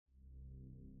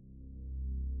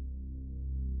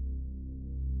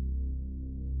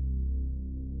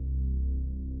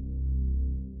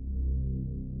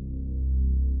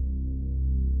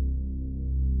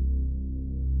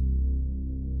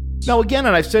Now, again,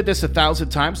 and I've said this 1,000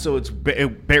 times, so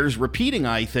it bears repeating,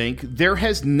 I think, there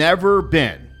has never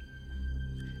been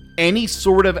any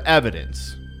sort of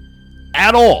evidence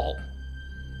at all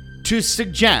to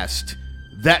suggest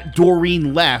that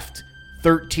Doreen left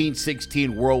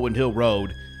 1316 Whirlwind Hill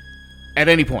Road at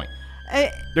any point.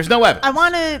 There's no evidence. I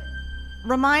want to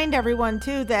remind everyone,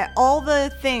 too, that all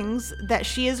the things that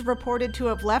she is reported to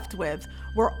have left with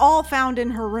were all found in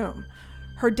her room.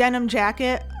 Her denim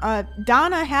jacket.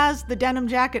 Donna has the denim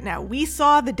jacket now. We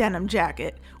saw the denim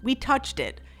jacket. We touched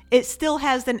it. It still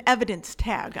has an evidence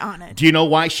tag on it. Do you know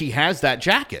why she has that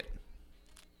jacket?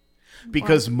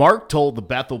 Because Mark told the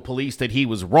Bethel police that he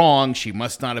was wrong. She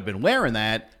must not have been wearing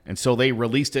that. And so they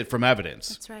released it from evidence.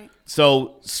 That's right.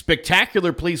 So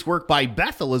spectacular police work by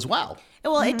Bethel as well.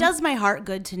 Well, it does my heart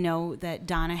good to know that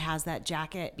Donna has that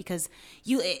jacket because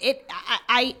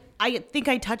I think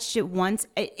I touched it once.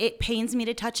 It pains me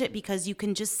to touch it because you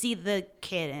can just see the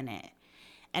kid in it.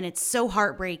 And it's so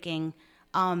heartbreaking.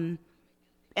 And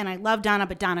I love Donna,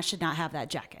 but Donna should not have that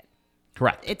jacket.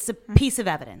 Correct. It's a piece of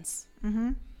evidence.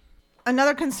 Mm-hmm.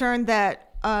 Another concern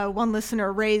that one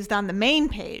listener raised on the main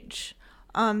page,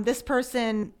 this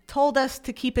person told us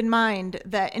to keep in mind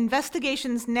that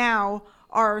investigations now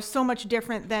are so much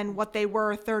different than what they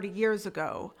were 30 years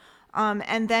ago.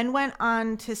 And then went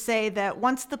on to say that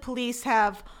once the police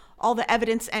have all the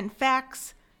evidence and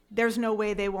facts, there's no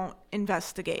way they won't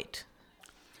investigate.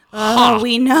 Oh,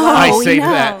 we know. I we say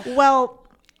know. that. Well,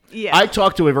 yeah. I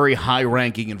talked to a very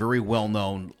high-ranking and very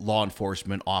well-known law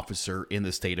enforcement officer in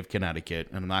the state of Connecticut,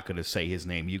 and I'm not going to say his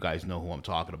name. You guys know who I'm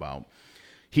talking about.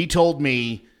 He told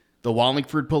me the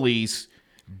Wallingford police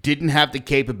didn't have the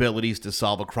capabilities to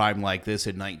solve a crime like this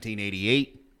in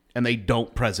 1988, and they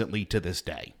don't presently to this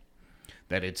day.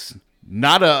 That it's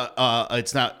not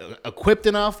it's not equipped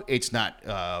enough, it's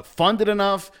not funded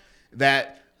enough,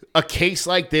 that a case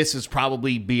like this is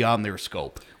probably beyond their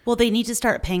scope. Well, they need to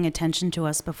start paying attention to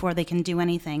us before they can do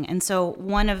anything. And so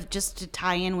just to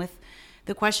tie in with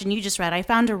the question you just read, I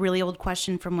found a really old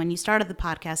question from when you started the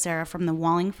podcast, Sarah, from the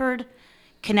Wallingford,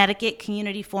 Connecticut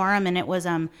Community Forum, and it was,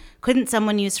 couldn't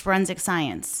someone use forensic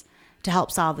science to help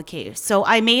solve the case? So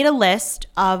I made a list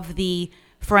of the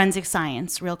forensic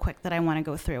science real quick that I want to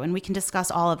go through, and we can discuss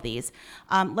all of these.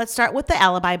 Let's start with the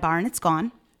alibi barn. It's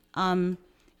gone.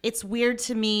 It's weird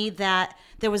to me that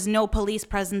there was no police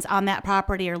presence on that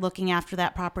property or looking after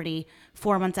that property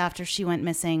 4 months after she went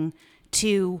missing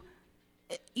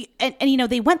and you know,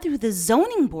 they went through the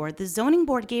zoning board. The zoning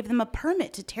board gave them a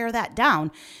permit to tear that down.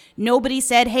 Nobody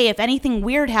said, hey, if anything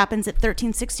weird happens at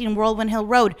 1316 Whirlwind Hill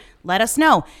Road, let us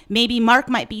know. Maybe Mark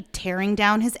might be tearing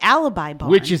down his alibi barn.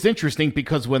 Which is interesting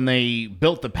because when they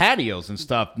built the patios and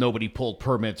stuff, nobody pulled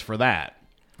permits for that.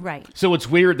 Right. So it's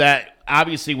weird that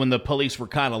obviously when the police were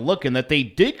kind of looking that they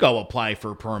did go apply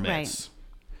for permits.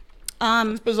 Right.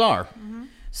 It's bizarre. Mm-hmm.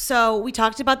 So we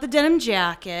talked about the denim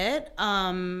jacket.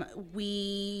 Let's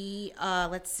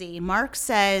see. Mark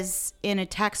says in a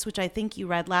text, which I think you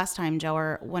read last time, Joe,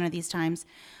 or one of these times,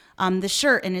 the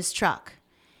shirt in his truck.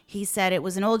 He said, it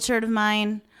was an old shirt of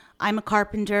mine. I'm a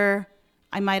carpenter.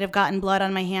 I might have gotten blood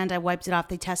on my hand. I wiped it off.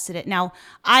 They tested it. Now,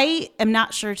 I am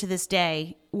not sure to this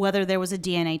day whether there was a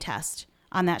DNA test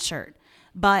on that shirt.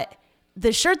 But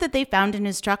the shirt that they found in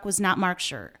his truck was not Mark's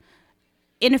shirt.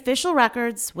 In official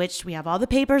records, which we have all the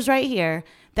papers right here,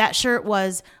 that shirt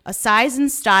was a size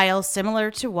and style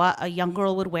similar to what a young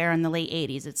girl would wear in the late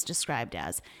 80s, it's described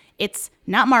as. It's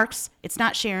not Mark's, it's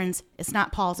not Sharon's, it's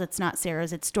not Paul's, it's not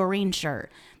Sarah's, it's Doreen's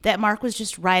shirt that Mark was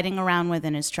just riding around with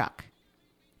in his truck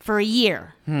for a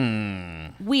year.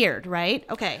 Weird, right?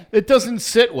 Okay. It doesn't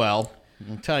sit well.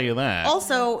 I'll tell you that.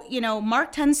 Also, you know,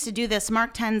 Mark tends to do this.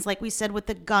 Mark tends, like we said, with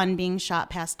the gun being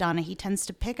shot past Donna, he tends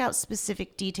to pick out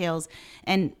specific details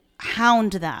and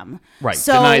hound them. Right.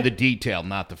 So, deny the detail,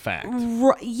 not the fact.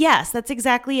 Yes, that's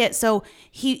exactly it. So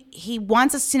he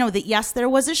wants us to know that, yes, there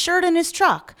was a shirt in his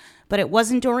truck, but it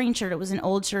wasn't Doreen's shirt. It was an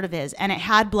old shirt of his, and it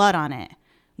had blood on it,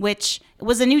 which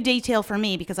was a new detail for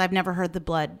me because I've never heard the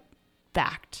blood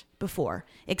fact before,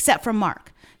 except from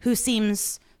Mark, who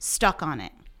seems stuck on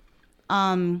it.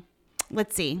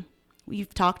 Let's see.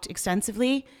 We've talked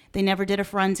extensively. They never did a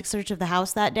forensic search of the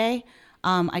house that day.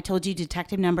 I told you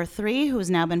detective number 3, who has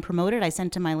now been promoted, I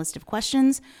sent him my list of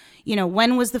questions. You know,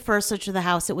 when was the first search of the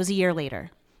house? It was a year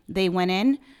later. They went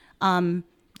in.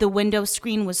 The window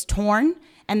screen was torn,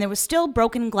 and there was still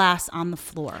broken glass on the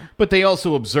floor. But they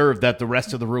also observed that the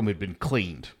rest of the room had been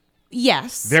cleaned.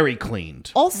 Yes. Very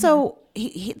cleaned. Also,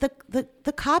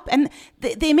 the cop, and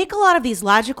they make a lot of these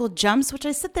logical jumps, which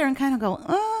I sit there and kind of go,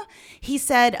 He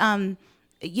said,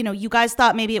 you guys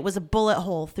thought maybe it was a bullet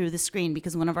hole through the screen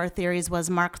because one of our theories was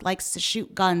Mark likes to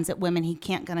shoot guns at women he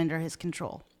can't get under his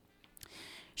control.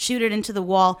 Shoot it into the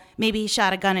wall. Maybe he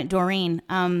shot a gun at Doreen.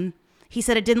 He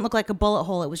said it didn't look like a bullet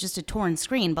hole. It was just a torn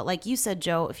screen. But like you said,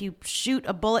 Joe, if you shoot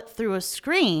a bullet through a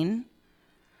screen,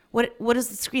 what does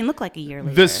the screen look like a year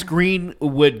later? The screen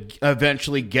would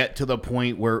eventually get to the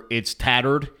point where it's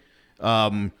tattered.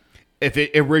 If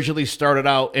it originally started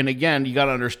out, and again, you got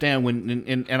to understand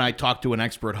and I talked to an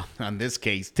expert on this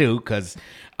case too, because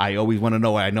I always want to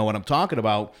know I know what I'm talking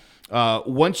about.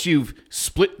 Once you've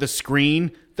split the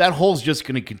screen, that hole's just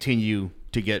going to continue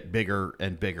to get bigger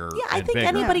and bigger. Yeah, I think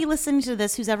anybody listening to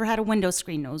this who's ever had a window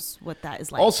screen knows what that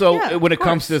is like. Also, when it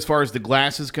comes to as far as the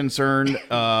glass is concerned,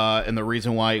 and the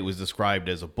reason why it was described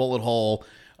as a bullet hole,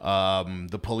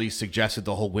 the police suggested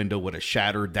the whole window would have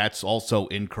shattered. That's also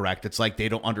incorrect. It's like they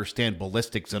don't understand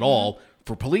ballistics at all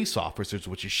for police officers,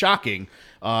 which is shocking.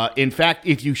 In fact,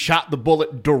 if you shot the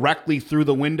bullet directly through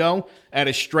the window at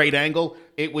a straight angle,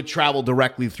 it would travel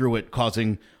directly through it,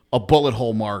 causing a bullet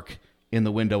hole mark in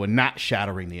the window and not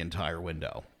shattering the entire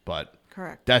window. But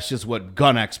correct. That's just what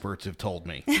gun experts have told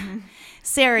me.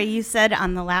 Sarah, you said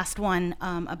on the last one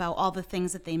about all the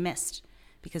things that they missed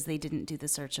because they didn't do the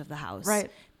search of the house.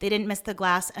 Right. They didn't miss the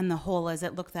glass and the hole as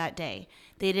it looked that day.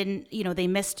 They didn't, they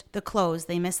missed the clothes.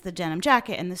 They missed the denim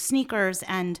jacket and the sneakers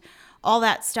and all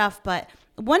that stuff. But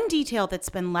one detail that's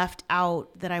been left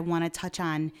out that I want to touch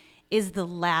on is the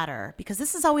ladder, because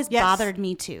this has always bothered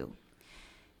me too.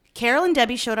 Carol and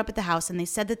Debbie showed up at the house and they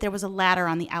said that there was a ladder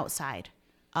on the outside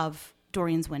of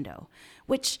Doreen's window,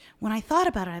 which when I thought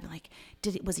about it, I'm like,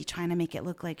 was he trying to make it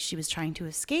look like she was trying to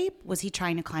escape? Was he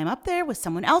trying to climb up there? Was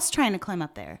someone else trying to climb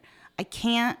up there? I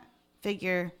can't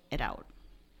figure it out.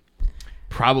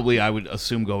 Probably, I would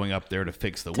assume going up there to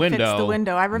fix the window. Fix the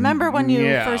window. I remember when you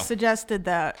first suggested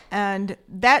that, and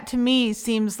that to me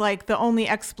seems like the only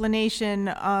explanation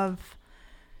of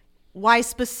why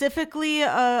specifically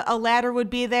a ladder would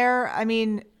be there. I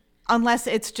mean, unless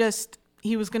it's just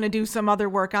he was going to do some other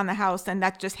work on the house and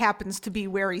that just happens to be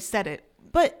where he said it.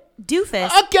 But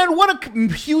doofus. Again, what a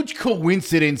huge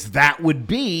coincidence that would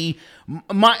be.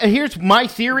 Here's my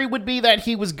theory would be that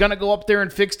he was going to go up there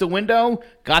and fix the window,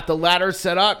 got the ladder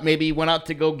set up, maybe he went out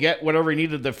to go get whatever he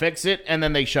needed to fix it, and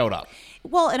then they showed up.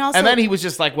 Well, and also, and then he was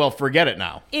just like, well, forget it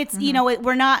now. It's,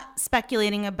 we're not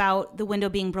speculating about the window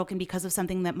being broken because of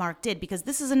something that Mark did, because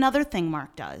this is another thing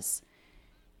Mark does.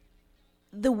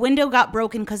 The window got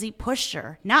broken because he pushed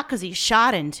her, not because he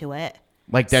shot into it.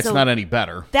 Like, that's not any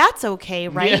better. That's okay,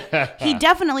 right? Yeah. He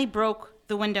definitely broke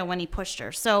the window when he pushed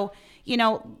her. So,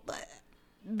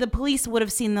 the police would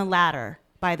have seen the ladder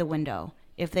by the window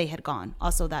if they had gone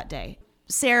also that day.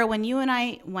 Sarah, when you and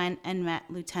I went and met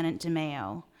Lieutenant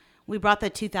DeMeo, we brought the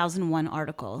 2001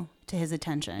 article to his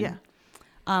attention.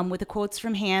 Yeah. With the quotes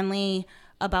from Hanley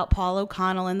about Paul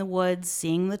O'Connell in the woods,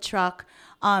 seeing the truck.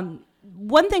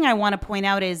 One thing I want to point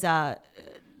out is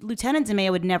Lieutenant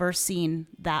DeMeo had never seen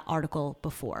that article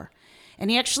before. And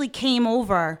he actually came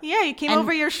over. Yeah, he came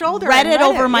over your shoulder. Read it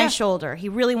over my shoulder. He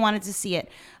really wanted to see it.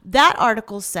 That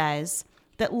article says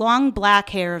that long black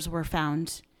hairs were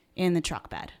found in the truck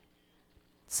bed.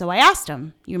 So I asked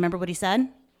him, you remember what he said?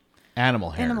 Animal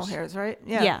hairs. Animal hairs, right?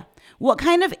 Yeah. Yeah. What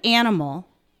kind of animal?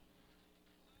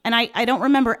 And I don't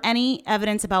remember any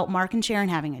evidence about Mark and Sharon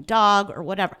having a dog or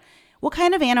whatever. What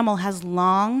kind of animal has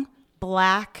long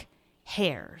black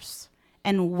hairs?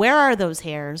 And where are those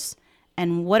hairs?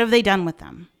 And what have they done with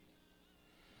them?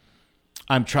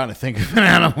 I'm trying to think of an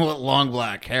animal with long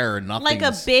black hair and nothing. Like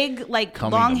a big,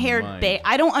 long-haired bear.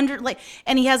 I don't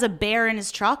and he has a bear in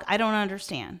his truck. I don't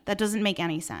understand. That doesn't make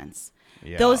any sense.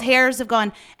 Yeah. Those hairs have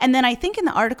gone. And then I think in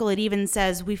the article it even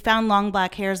says we found long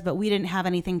black hairs, but we didn't have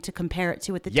anything to compare it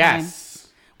to at the time.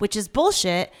 Which is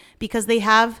bullshit because they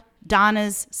have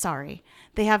Donna's, they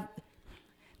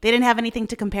didn't have anything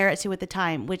to compare it to at the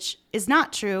time, which is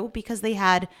not true because they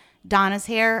had Donna's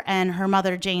hair and her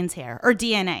mother Jane's hair, or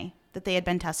DNA, that they had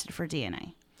been tested for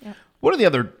DNA. Yeah. What are the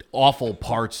other awful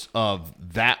parts of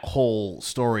that whole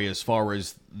story as far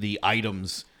as the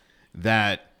items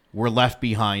that were left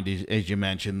behind, as you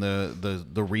mentioned, the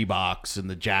Reeboks and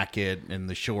the jacket and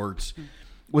the shorts,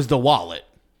 was the wallet?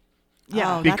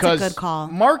 Yeah, because that's a good call.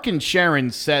 Mark and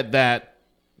Sharon said that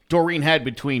Doreen had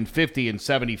between $50 and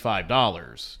 $75.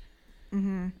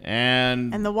 Mm-hmm.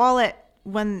 And the wallet,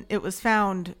 when it was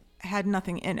found, had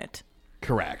nothing in it.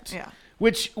 Correct. Yeah.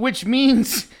 Which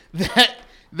means that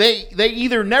they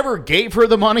either never gave her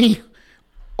the money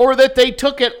or that they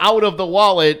took it out of the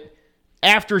wallet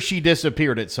after she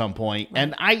disappeared at some point. Right.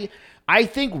 And I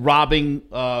think robbing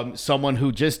someone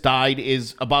who just died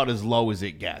is about as low as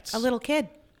it gets. A little kid.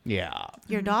 Yeah.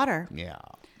 Your daughter. Yeah.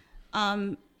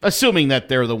 Assuming that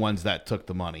they're the ones that took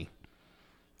the money.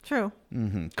 True.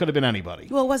 Could have been anybody.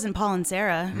 Well, it wasn't Paul and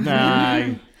Sarah.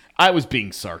 Nah, I was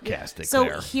being sarcastic So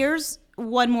there. here's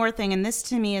one more thing, and this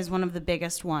to me is one of the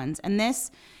biggest ones. And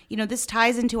this, this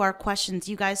ties into our questions.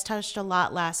 You guys touched a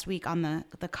lot last week on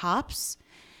the cops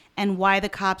and why the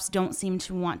cops don't seem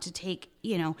to want to take,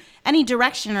 any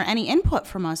direction or any input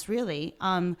from us, really.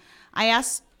 I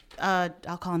asked,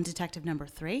 I'll call him Detective Number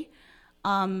 3.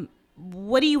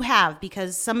 What do you have?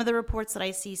 Because some of the reports that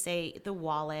I see say the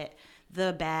wallet,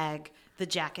 the bag, the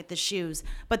jacket, the shoes,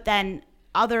 but then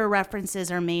other references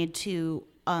are made to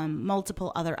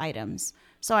multiple other items.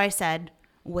 So I said,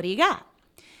 what do you got?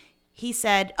 He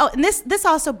said, and this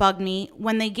also bugged me.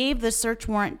 When they gave the search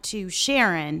warrant to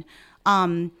Sharon,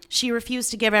 she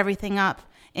refused to give everything up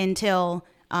until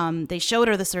they showed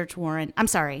her the search warrant. I'm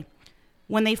sorry.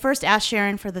 When they first asked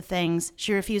Sharon for the things,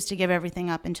 she refused to give everything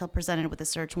up until presented with a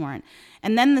search warrant.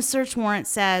 And then the search warrant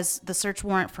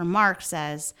for Mark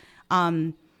says,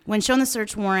 when shown the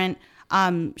search warrant,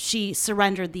 she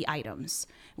surrendered the items,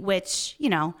 which,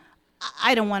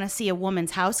 I don't want to see a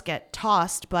woman's house get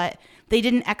tossed, but they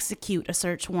didn't execute a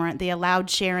search warrant. They allowed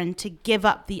Sharon to give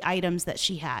up the items that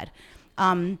she had.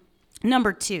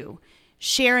 Number 2,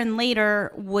 Sharon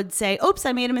later would say, oops,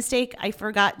 I made a mistake. I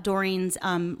forgot Doreen's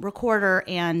recorder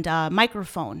and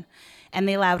microphone. And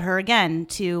they allowed her again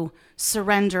to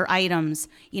surrender items,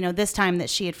 this time that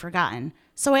she had forgotten.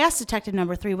 So I asked Detective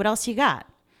Number 3, what else you got?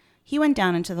 He went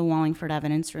down into the Wallingford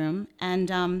evidence room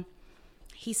and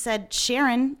he said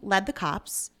Sharon led the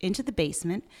cops into the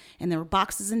basement and there were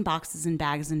boxes and boxes and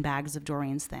bags of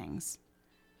Doreen's things.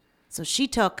 So she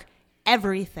took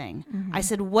everything. Mm-hmm. I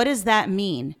said, what does that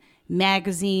mean?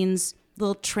 Magazines,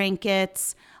 little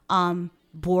trinkets,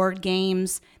 board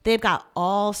games. They've got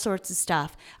all sorts of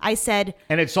stuff. I said...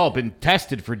 And it's all been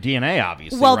tested for DNA,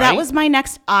 obviously, Well, right? That was my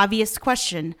next obvious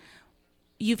question.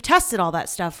 You've tested all that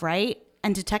stuff, right?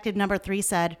 And Detective Number 3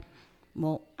 said,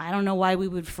 well, I don't know why we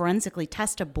would forensically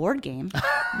test a board game.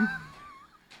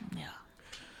 Yeah.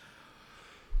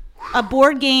 A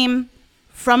board game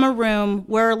from a room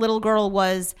where a little girl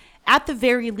was, at the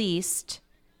very least,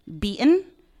 beaten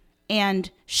and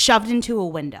shoved into a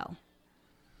window.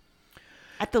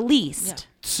 At the least. Yeah.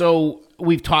 So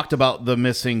we've talked about the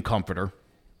missing comforter.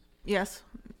 Yes.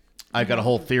 I've got a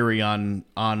whole theory on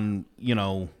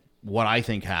what I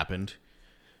think happened.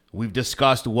 We've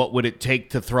discussed what would it take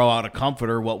to throw out a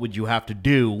comforter. What would you have to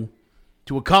do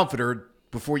to a comforter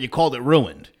before you called it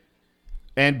ruined?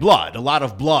 And blood, a lot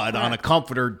of blood on a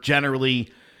comforter. Generally,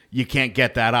 you can't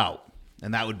get that out.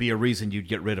 And that would be a reason you'd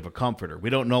get rid of a comforter. We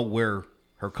don't know where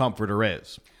her comforter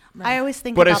is. I always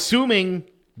think But assuming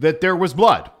that there was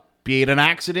blood, be it an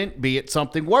accident, be it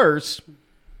something worse,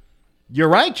 you're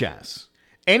right, Jess.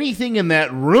 Anything in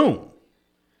that room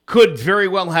could very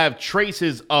well have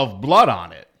traces of blood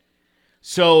on it.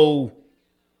 So,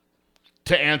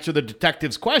 to answer the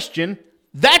detective's question,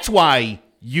 that's why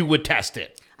you would test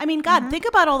it. I mean, God, think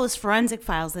about all those forensic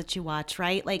files that you watch,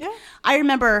 right? Like, I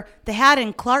remember the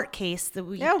Haddon Clark case that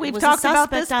we've talked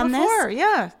about this before.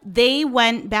 Yeah, they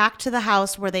went back to the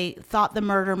house where they thought the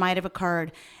murder might have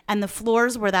occurred, and the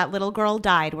floors where that little girl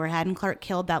died, where Haddon Clark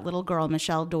killed that little girl,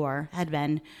 Michelle Dorr, had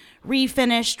been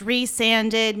refinished,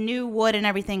 resanded, new wood and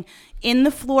everything. In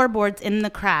the floorboards, in the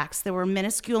cracks, there were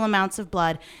minuscule amounts of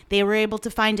blood. They were able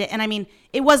to find it, and I mean,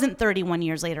 it wasn't 31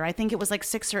 years later. I think it was like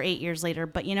 6 or 8 years later.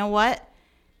 But you know what?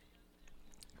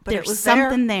 But there's it was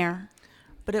something there.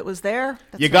 But it was there.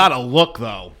 You gotta look,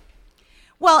 though.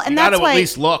 Well, and that's why at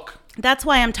least look. That's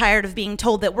why I'm tired of being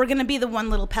told that we're going to be the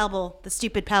one little pebble, the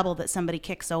stupid pebble that somebody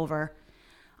kicks over,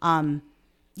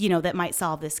 that might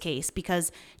solve this case.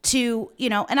 Because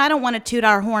and I don't want to toot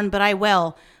our horn, but I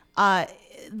will.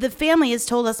 The family has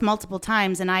told us multiple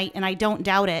times, and I don't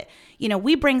doubt it.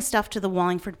 We bring stuff to the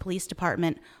Wallingford Police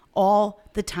Department all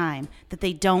the time that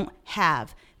they don't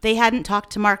have. They hadn't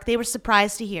talked to Mark. They were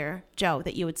surprised to hear, Joe,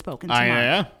 that you had spoken to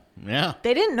Mark. Yeah.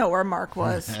 They didn't know where Mark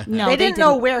was. No, they didn't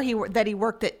know where that he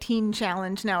worked at Teen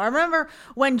Challenge now. I remember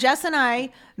when Jess and I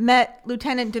met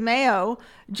Lieutenant DeMeo,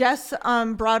 Jess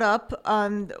brought up,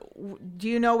 do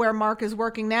you know where Mark is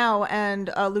working now?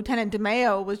 And Lieutenant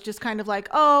DeMeo was just kind of like,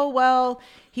 oh, well,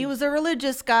 he was a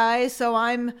religious guy, so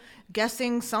I'm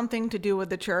guessing something to do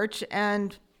with the church.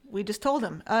 And we just told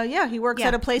him, he works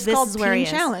at a place called Teen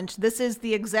Challenge. This is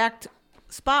the exact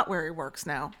spot where he works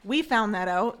now. We found that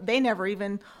out. They never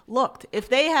even looked. If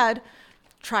they had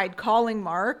tried calling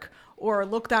Mark or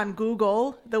looked on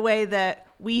Google the way that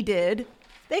we did,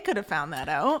 they could have found that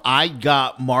out. I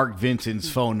got Mark Vincent's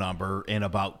phone number in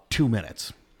about 2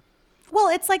 minutes. Well,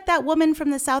 it's like that woman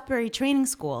from the Southbury Training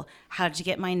School. How did you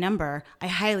get my number? I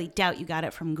highly doubt you got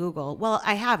it from Google. Well,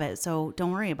 I have it, so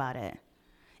don't worry about it.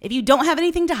 If you don't have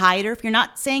anything to hide, or if you're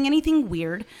not saying anything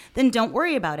weird, then don't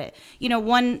worry about it.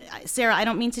 Sarah, I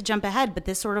don't mean to jump ahead, but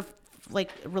this sort of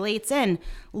relates in.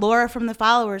 Laura from the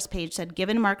followers page said,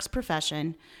 given Mark's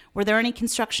profession, were there any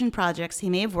construction projects he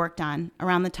may have worked on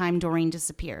around the time Doreen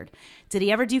disappeared? Did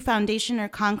he ever do foundation or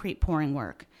concrete pouring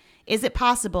work? Is it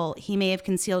possible he may have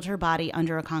concealed her body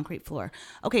under a concrete floor?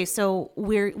 Okay, so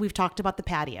we've talked about the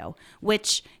patio,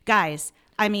 which, guys,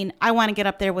 I mean, I want to get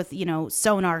up there with,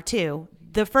 sonar too.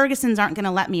 The Fergusons aren't going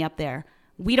to let me up there.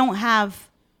 We don't have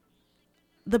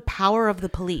the power of the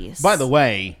police. By the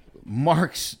way,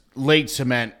 Mark's laid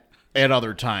cement at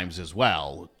other times as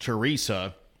well.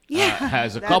 Teresa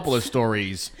has a couple of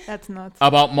stories That's nuts.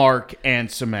 about Mark and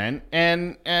cement.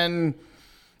 And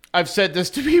I've said this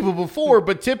to people before,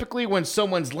 but typically when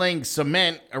someone's laying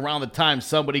cement around the time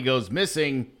somebody goes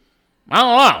missing, I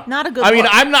don't know. Not a good I mean,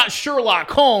 look. I'm not Sherlock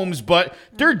Holmes, but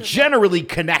they're generally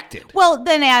connected. Well,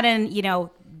 then add in,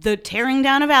 the tearing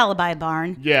down of Alibi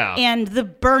Barn. Yeah. And the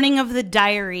burning of the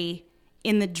diary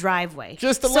in the driveway.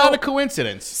 Just a lot of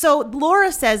coincidence. So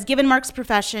Laura says, given Mark's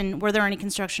profession, were there any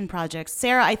construction projects?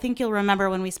 Sarah, I think you'll remember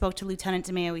when we spoke to Lieutenant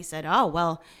DeMeo, he said, oh,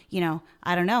 well,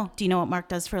 I don't know. Do you know what Mark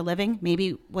does for a living?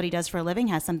 Maybe what he does for a living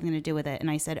has something to do with it. And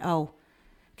I said, oh,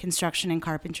 construction and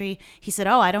carpentry. He said,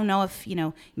 oh, I don't know if,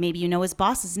 maybe you know his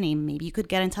boss's name. Maybe you could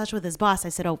get in touch with his boss. I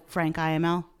said, oh, Frank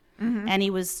IML. Mm-hmm. And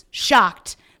he was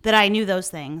shocked that I knew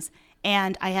those things.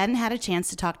 And I hadn't had a chance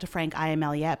to talk to Frank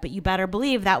IML yet, but you better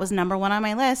believe that was number one on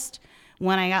my list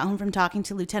when I got home from talking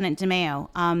to Lieutenant DeMeo.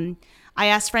 I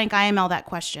asked Frank IML that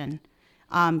question.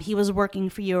 He was working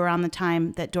for you around the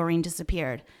time that Doreen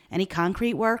disappeared. Any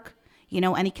concrete work?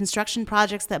 Any construction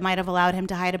projects that might have allowed him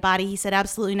to hide a body? He said,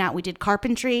 absolutely not. We did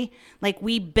carpentry.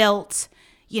 We built,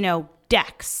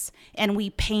 decks and we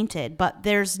painted, but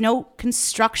there's no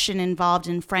construction involved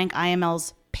in Frank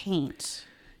IML's paint.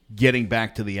 Getting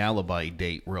back to the alibi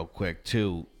date real quick,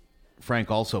 too,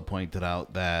 Frank also pointed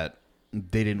out that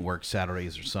they didn't work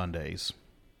Saturdays or Sundays.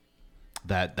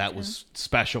 That was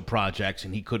special projects,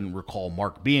 and he couldn't recall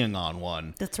Mark being on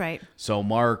one. That's right. So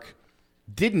Mark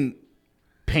didn't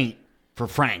paint for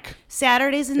Frank.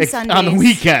 Saturdays and Sundays. On the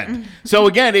weekend. So,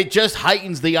 again, it just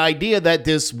heightens the idea that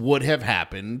this would have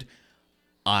happened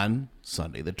on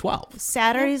Sunday the 12th.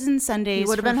 Saturdays and Sundays He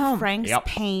would have been home. Frank's Yep.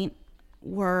 paint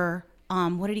were,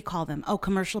 what did he call them? Oh,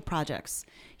 commercial projects.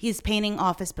 He's painting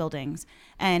office buildings.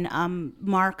 And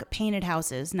Mark painted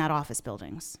houses, not office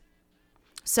buildings.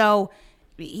 So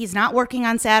he's not working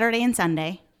on Saturday and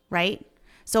Sunday, right?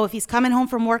 So if he's coming home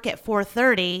from work at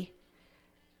 4:30,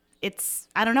 it's,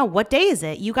 I don't know, what day is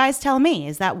it? You guys tell me.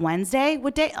 Is that Wednesday?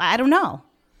 What day? I don't know.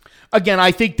 Again,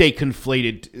 I think they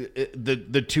conflated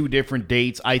the two different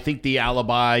dates. I think the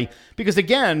alibi, because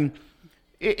again,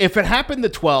 if it happened the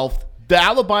 12th, the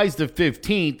alibi's the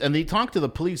 15th, and they talked to the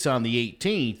police on the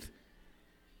 18th.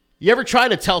 You ever try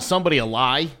to tell somebody a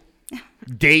lie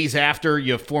days after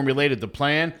you formulated the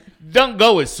plan? Don't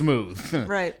go as smooth.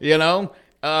 Right.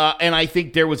 And I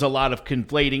think there was a lot of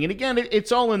conflating. And again,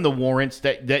 it's all in the warrants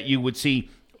that you would see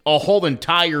a whole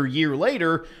entire year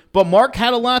later. But Mark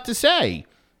had a lot to say.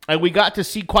 And we got to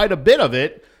see quite a bit of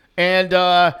it. And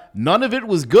none of it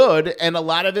was good. And a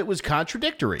lot of it was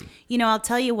contradictory. I'll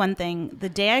tell you one thing. The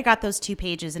day I got those 2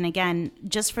 pages, and again,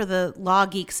 just for the law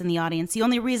geeks in the audience, the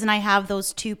only reason I have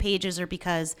those 2 pages are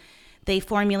because they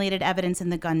formulated evidence in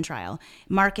the gun trial.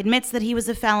 Mark admits that he was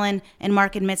a felon, and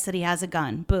Mark admits that he has a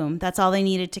gun. Boom. That's all they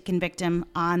needed to convict him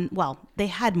on. Well, they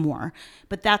had more,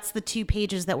 but that's the 2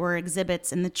 pages that were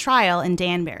exhibits in the trial in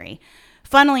Danbury.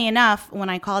 Funnily enough, when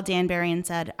I called Danbury and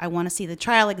said, I want to see the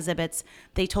trial exhibits,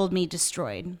 they told me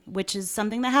destroyed, which is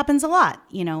something that happens a lot.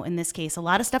 In this case, a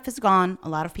lot of stuff is gone. A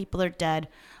lot of people are dead.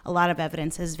 A lot of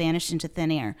evidence has vanished into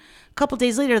thin air. A couple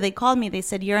days later, they called me. They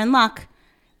said, you're in luck.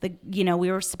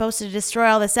 We were supposed to destroy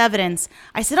all this evidence.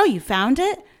 I said, oh, you found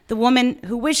it? The woman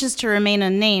who wishes to remain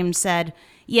unnamed said,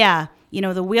 yeah,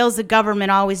 the wheels of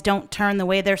government always don't turn the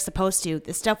way they're supposed to.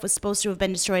 The stuff was supposed to have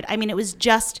been destroyed. I mean, it was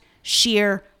just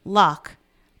sheer luck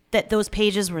that those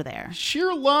pages were there.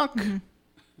 Sheer luck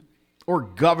or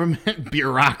government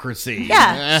bureaucracy.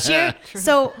 Yeah, sheer.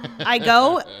 So I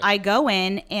go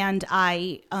in and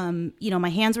I, my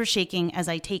hands were shaking as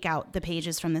I take out the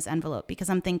pages from this envelope because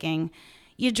I'm thinking,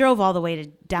 you drove all the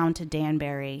way down to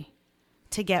Danbury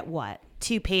to get what?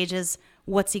 2 pages.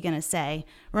 What's he going to say?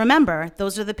 Remember,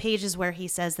 those are the pages where he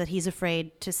says that he's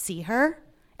afraid to see her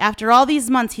After all these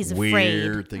months, he's afraid.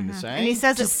 Weird thing to say. And he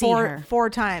says To it see four her. four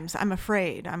times. I'm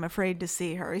afraid to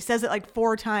see her. He says it like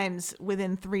 4 times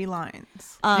within 3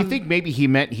 lines. Do you think maybe he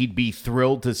meant he'd be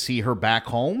thrilled to see her back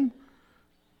home?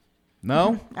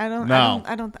 No, I don't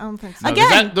think so. No,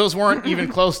 Again- those weren't even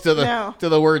close to the No. to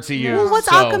the words he used. Well, what's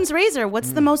so. Occam's razor?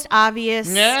 What's the most obvious?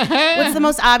 What's the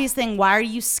most obvious thing? Why are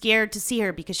you scared to see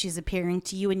her? Because she's appearing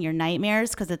to you in your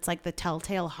nightmares? Because it's like the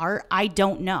telltale heart? I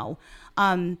don't know.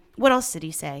 What else did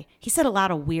he say? He said a lot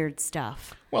of weird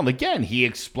stuff. Well, again, he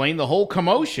explained the whole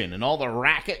commotion and all the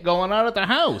racket going on at the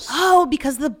house. Oh,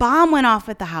 because the bomb went off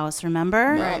at the house,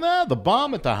 remember? No, the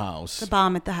bomb at the house. The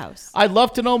bomb at the house. I'd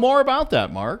love to know more about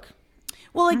that, Mark.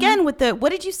 Well, again, with the, what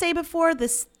did you say before? The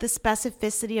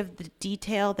specificity of the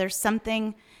detail. There's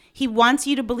something, he wants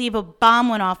you to believe a bomb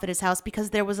went off at his house because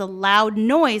there was a loud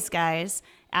noise, guys,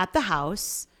 at the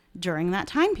house during that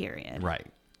time period. Right.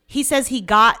 He says he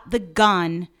got the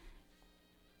gun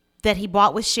that he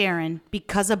bought with Sharon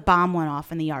because a bomb went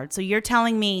off in the yard. So you're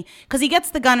telling me, because he gets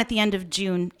the gun at the end of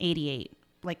June 88,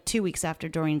 like 2 weeks after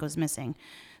Doreen goes missing.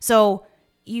 So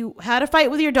you had a fight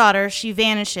with your daughter, she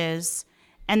vanishes,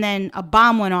 and then a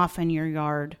bomb went off in your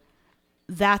yard.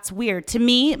 That's weird. To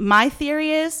me, my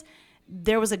theory is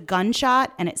there was a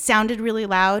gunshot and it sounded really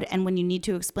loud, and when you need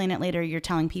to explain it later, you're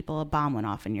telling people a bomb went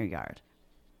off in your yard.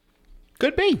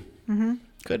 Could be. Mm-hmm.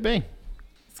 Could be.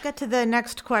 Let's get to the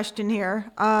next question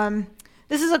here.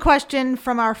 This is a question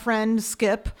from our friend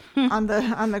Skip on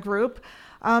the group.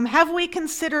 Have we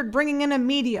considered bringing in a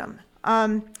medium?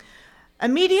 A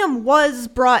medium was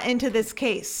brought into this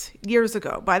case years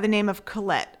ago by the name of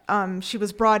Colette. She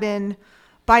was brought in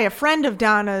by a friend of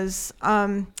Donna's.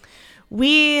 Jess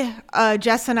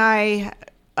and I,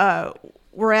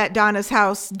 were at Donna's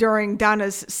house during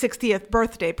Donna's 60th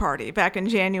birthday party back in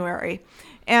January.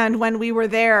 And when we were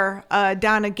there,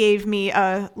 Donna gave me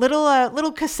a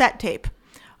little cassette tape.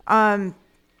 And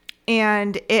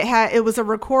it was a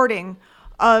recording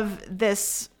of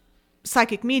this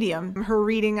psychic medium, her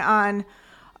reading on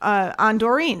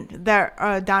Doreen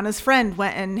that Donna's friend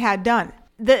went and had done.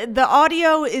 The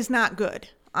audio is not good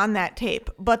on that tape,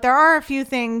 but there are a few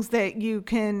things that you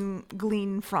can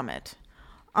glean from it.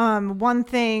 One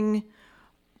thing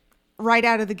right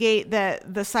out of the gate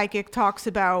that the psychic talks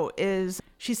about is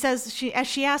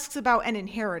she asks about an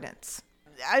inheritance.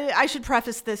 I should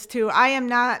preface this too. I am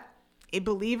not a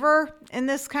believer in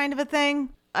this kind of a thing.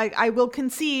 I will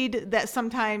concede that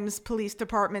sometimes police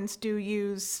departments do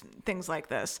use things like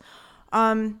this.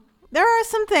 There are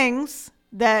some things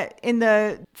that in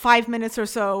the 5 minutes or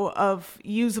so of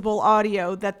usable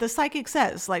audio that the psychic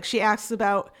says, like she asks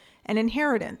about an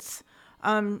inheritance.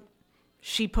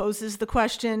 She poses the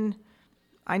question,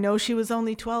 I know she was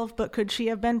only 12, but could she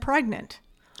have been pregnant?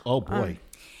 Oh, boy.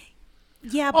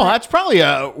 Yeah, Oh, that's probably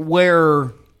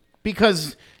where,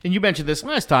 because, and you mentioned this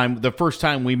last time, the first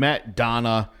time we met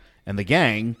Donna and the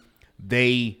gang,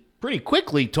 they pretty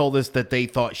quickly told us that they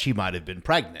thought she might have been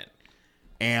pregnant.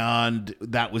 And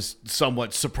that was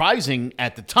somewhat surprising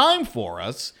at the time for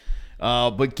us.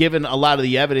 But given a lot of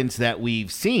the evidence that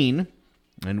we've seen,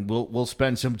 and we'll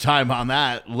spend some time on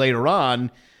that later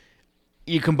on,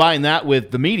 you combine that with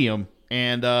the medium,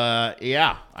 and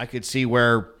yeah, I could see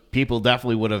where people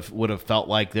definitely would have felt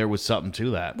like there was something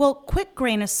to that. well, quick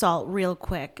grain of salt, real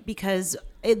quick, because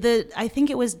I think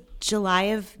it was July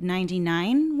of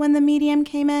 '99 when the medium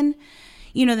came in.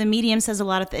 You know, the medium says a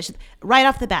lot of things. Right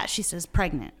off the bat, she says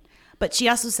pregnant. But she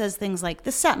also says things like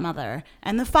the stepmother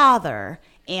and the father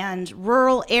and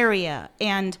rural area.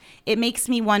 And it makes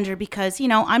me wonder because, you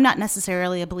know, I'm not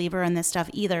necessarily a believer in this stuff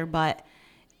either, but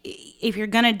if you're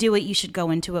going to do it, you should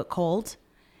go into it cold.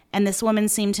 And this woman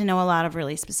seemed to know a lot of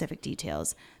really specific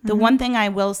details. The one thing I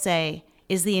will say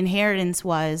is the inheritance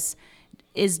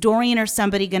is Doreen or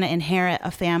somebody going to inherit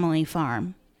a family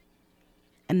farm?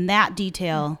 And that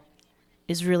detail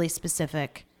is really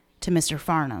specific to Mr.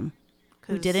 Farnham,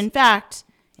 who did in fact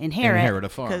inherit a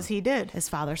farm. Because he did. his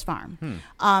father's farm.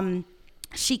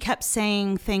 She kept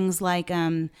saying things like,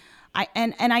 I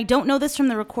don't know this from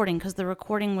the recording because the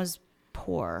recording was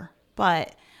poor,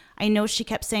 but I know she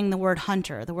kept saying the word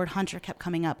Hunter. The word Hunter kept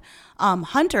coming up.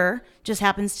 Hunter just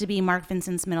happens to be Mark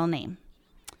Vincent's middle name.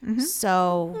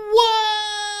 So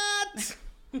What?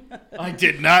 I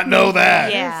did not know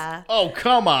that. Yeah. Oh,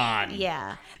 come on.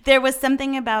 yeah, there was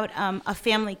something about a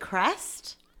family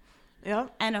crest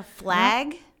Yep. and a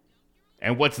flag.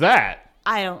 And what's that?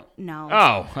 I don't know.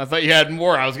 Oh, I thought you had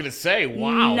more. I was going to say,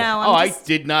 wow. No, I just-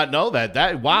 did not know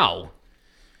that. Wow.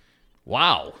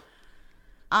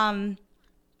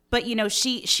 But you know,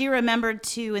 she remembered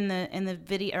too in the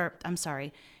video, or I'm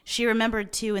sorry, she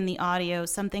remembered too in the audio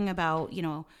something about, you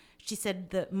know, She said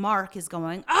that Mark is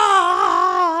going,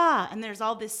 ah, and there's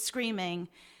all this screaming.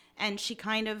 And she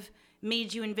kind of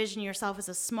made you envision yourself as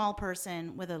a small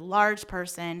person with a large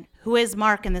person, who is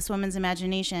Mark in this woman's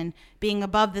imagination, being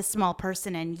above this small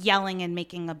person and yelling and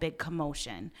making a big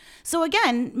commotion. So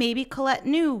again, maybe Colette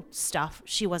knew stuff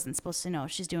she wasn't supposed to know.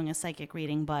 She's doing a psychic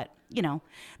reading, but, you know,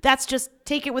 that's just,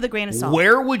 take it with a grain of salt.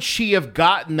 Where would she have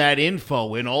gotten that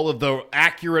info? In all of the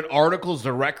accurate articles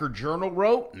the Record Journal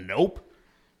wrote? Nope.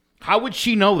 How would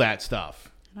she know that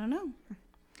stuff? I don't know.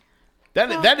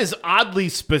 That is oddly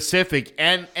specific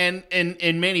and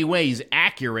in many ways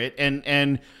accurate.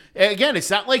 And again, it's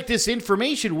not like this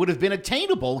information would have been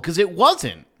attainable, because it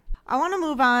wasn't. I want to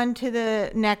move on to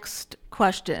the next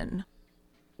question.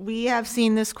 We have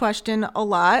seen this question a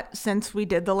lot since we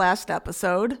did the last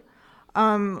episode.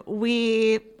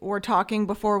 We were talking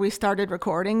before we started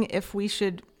recording if we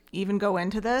should even go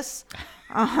into this.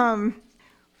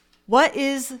 What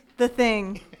is the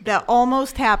thing that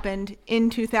almost happened in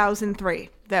 2003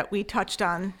 that we touched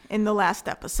on in the last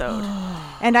episode?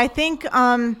 And I think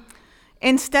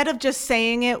instead of just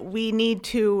saying it, we need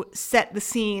to set the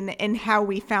scene in how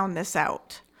we found this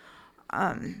out.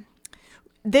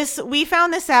 We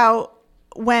found this out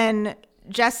when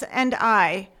Jess and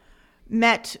I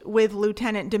met with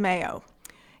Lieutenant DeMeo.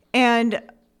 And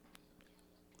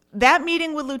that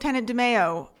meeting with Lieutenant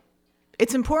DeMeo,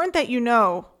 it's important that you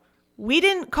know, we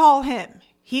didn't call him.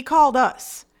 He called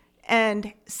us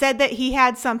and said that he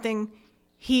had something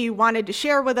he wanted to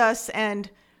share with us and,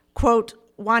 quote,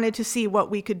 wanted to see what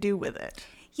we could do with it.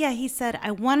 Yeah, he said, I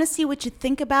want to see what you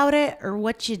think about it or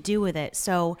what you do with it.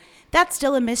 So that's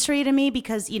still a mystery to me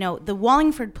because, you know, the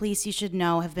Wallingford police, you should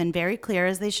know, have been very clear,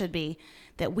 as they should be,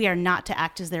 that we are not to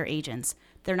act as their agents.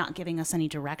 They're not giving us any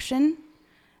direction.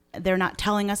 They're not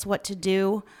telling us what to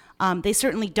do. They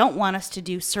certainly don't want us to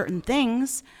do certain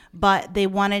things, but they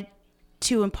wanted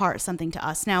to impart something to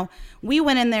us. Now, we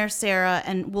went in there, Sarah,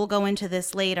 and we'll go into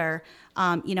this later.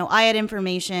 You know, I had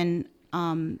information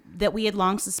that we had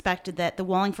long suspected that the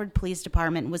Wallingford Police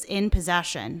Department was in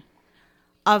possession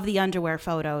of the underwear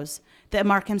photos that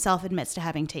Mark himself admits to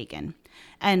having taken.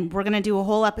 And we're going to do a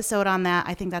whole episode on that.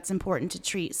 I think that's important to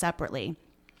treat separately.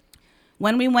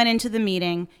 When we went into the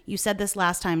meeting, you said this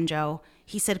last time, Joe,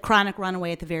 he said chronic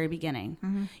runaway at the very beginning.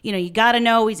 Mm-hmm. You know, you got to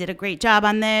know he did a great job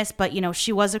on this, but, you know,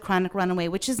 she was a chronic runaway,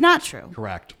 which is not true.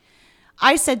 Correct.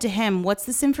 I said to him, what's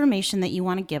this information that you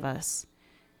want to give us?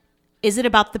 Is it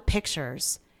about the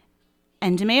pictures?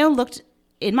 And DeMeo looked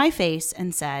in my face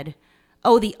and said,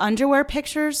 oh, the underwear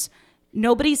pictures?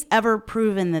 Nobody's ever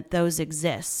proven that those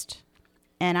exist.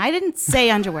 And I didn't say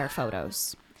underwear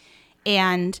photos.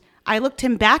 And I looked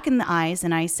him back in the eyes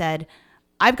and I said,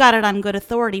 I've got it on good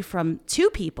authority from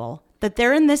 2 people that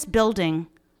they're in this building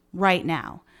right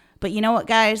now. But you know what,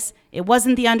 guys? It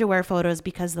wasn't the underwear photos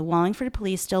because the Wallingford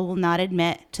police still will not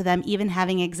admit to them even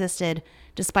having existed,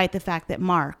 despite the fact that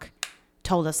Mark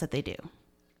told us that they do.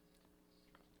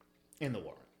 In the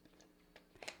warrant.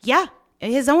 Yeah,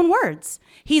 his own words.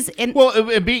 He's in. Well,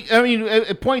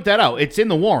 point that out. It's in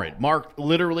the warrant. Mark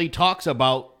literally talks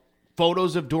about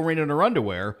photos of Doreen in her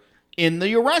underwear in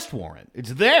the arrest warrant.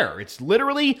 It's there. It's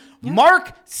literally,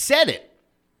 Mark said it.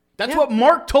 That's what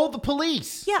Mark told the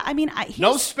police. Yeah, I mean,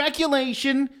 no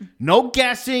speculation, no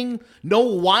guessing, no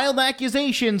wild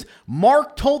accusations.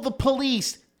 Mark told the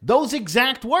police those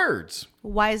exact words.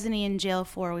 Why isn't he in jail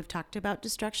for? We've talked about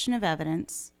destruction of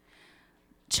evidence,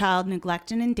 child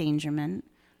neglect and endangerment,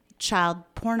 child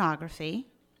pornography.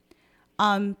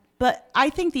 But I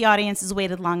think the audience has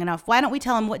waited long enough. Why don't we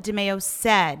tell him what DeMeo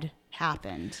said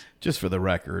happened? Just for the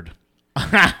record,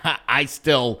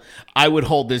 I would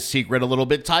hold this secret a little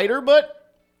bit tighter,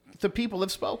 but the people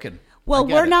have spoken. Well,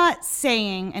 we're not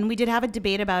saying, and we did have a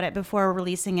debate about it before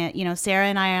releasing it. You know, Sarah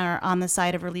and I are on the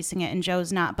side of releasing it and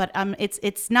Joe's not, but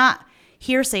it's not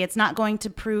hearsay. It's not going to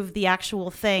prove the actual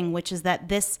thing, which is that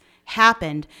this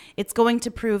happened. It's going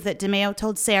to prove that DeMeo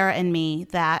told Sarah and me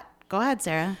that, go ahead,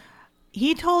 Sarah.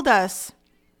 He told us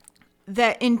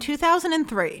that in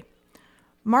 2003,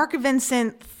 Mark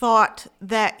Vincent thought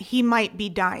that he might be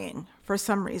dying for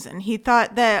some reason. He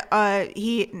thought that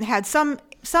he had some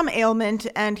ailment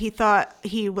and he thought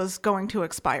he was going to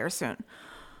expire soon.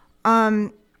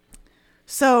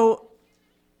 So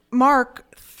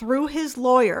Mark, through his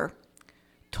lawyer,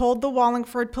 told the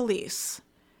Wallingford police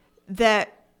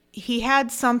that he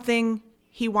had something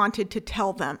he wanted to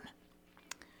tell them,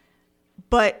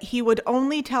 but he would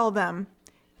only tell them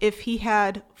if he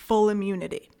had full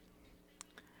immunity.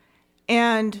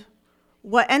 And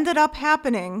what ended up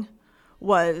happening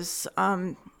was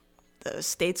the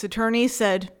state's attorney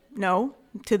said no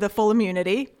to the full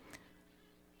immunity.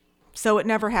 So it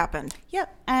never happened.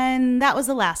 Yep. And that was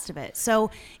the last of it. So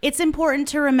it's important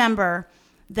to remember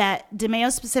that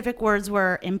DeMayo's specific words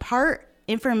were impart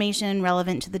information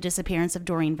relevant to the disappearance of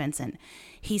Doreen Vincent.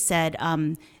 He said,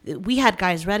 we had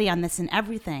guys ready on this and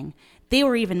everything. They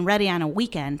were even ready on a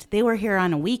weekend. They were here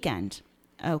on a weekend.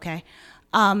 Okay.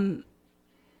 Then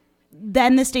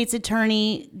the state's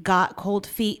attorney got cold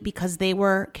feet because they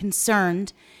were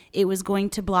concerned it was going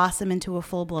to blossom into a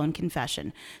full-blown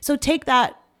confession. So take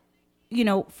that,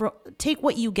 take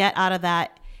what you get out of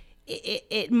that.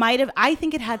 It might have, I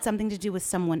think it had something to do with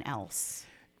someone else.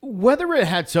 Whether it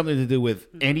had something to do with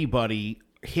anybody,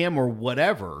 him or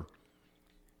whatever,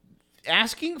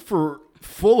 asking for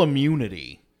full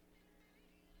immunity,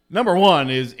 number one,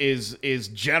 is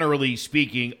generally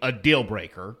speaking a deal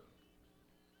breaker,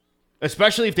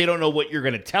 especially if they don't know what you're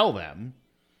going to tell them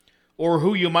or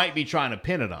who you might be trying to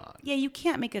pin it on. Yeah, you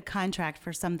can't make a contract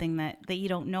for something that you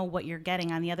don't know what you're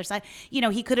getting on the other side.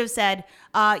 He could have said,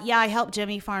 I helped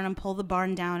Jimmy Farnham pull the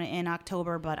barn down in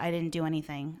October, but I didn't do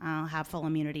anything. I'll have full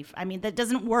immunity. I mean, that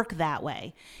doesn't work that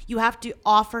way. You have to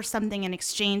offer something in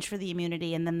exchange for the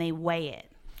immunity, and then they weigh it.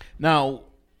 Now,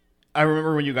 I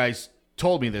remember when you guys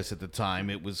told me this at the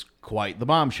time, it was quite the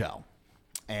bombshell.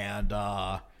 And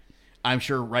I'm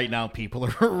sure right now people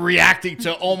are reacting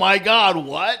to, oh my God,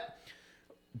 what?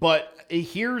 But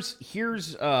here's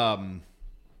all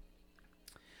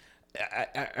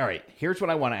right, here's what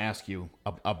I want to ask you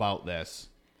about this.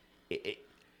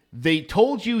 They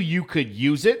told you could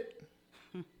use it.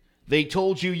 They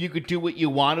told you could do what you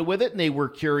wanted with it, and they were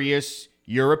curious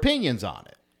your opinions on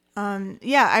it.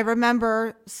 Yeah, I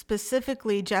remember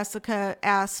specifically Jessica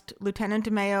asked Lieutenant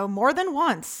DeMayo more than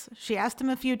once. She asked him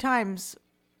a few times,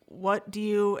 what do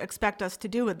you expect us to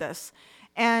do with this?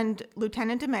 And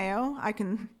Lieutenant DeMayo, I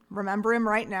can remember him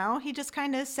right now, he just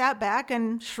kind of sat back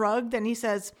and shrugged, and he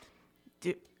says,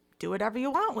 do whatever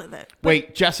you want with it.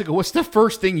 Wait, Jessica, what's the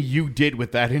first thing you did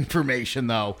with that information,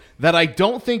 though, that I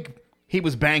don't think he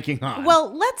was banking on?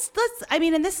 Well, let's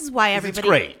and this is why everybody... It's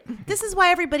great. This is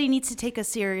why everybody needs to take us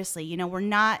seriously. We're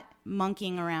not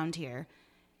monkeying around here.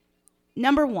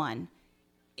 Number one,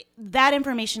 that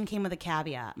information came with a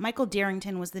caveat. Michael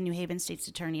Darrington was the New Haven State's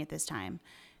attorney at this time.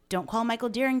 Don't call Michael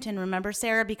Darrington, remember,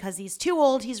 Sarah, because he's too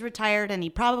old, he's retired, and he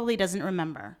probably doesn't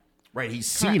remember. Right,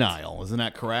 he's senile, isn't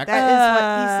that correct? That is what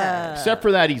he said. Except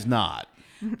for that, he's not.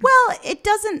 Well, it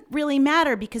doesn't really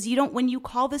matter because when you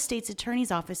call the state's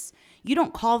attorney's office, you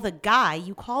don't call the guy,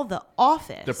 you call the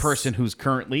office. The person who's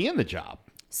currently in the job.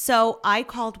 So I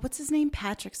called, what's his name?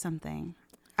 Patrick something.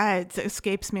 It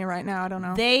escapes me right now. I don't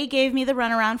know. They gave me the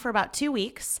runaround for about 2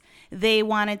 weeks. They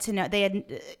wanted to know,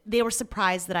 they were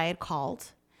surprised that I had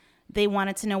called. They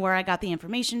wanted to know where I got the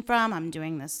information from. I'm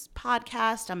doing this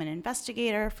podcast. I'm an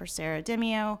investigator for Sarah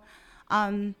DeMayo.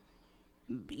 I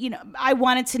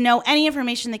wanted to know any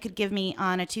information they could give me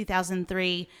on a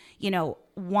 2003,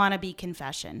 wannabe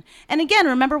confession. And again,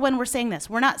 remember when we're saying this,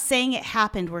 we're not saying it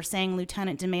happened. We're saying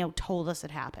Lieutenant DeMayo told us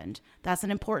it happened. That's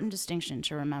an important distinction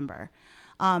to remember.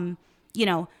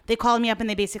 They called me up and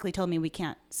they basically told me we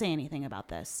can't say anything about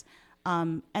this.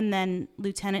 And then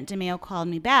Lieutenant DeMayo called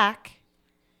me back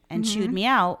and chewed me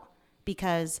out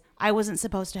because I wasn't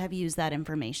supposed to have used that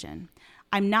information.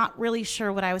 I'm not really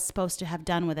sure what I was supposed to have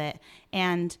done with it.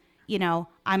 And,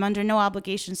 I'm under no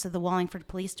obligations to the Wallingford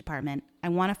Police Department. I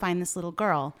want to find this little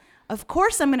girl. Of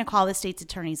course, I'm going to call the state's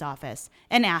attorney's office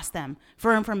and ask them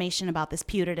for information about this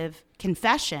putative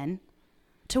confession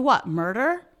to what?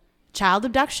 Murder? Child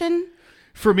abduction?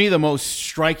 For me, the most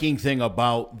striking thing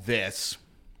about this,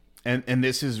 and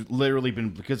this has literally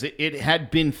been because it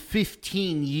had been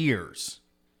 15 years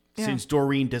since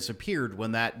Doreen disappeared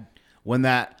when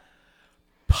that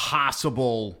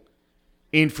possible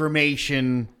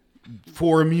information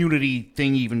for immunity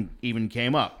thing even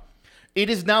came up. It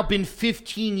has now been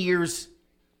 15 years,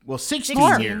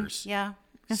 16 years. Yeah.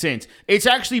 Since. It's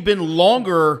actually been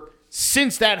longer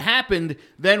since that happened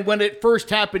than when it first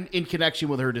happened in connection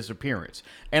with her disappearance.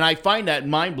 And I find that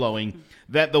mind-blowing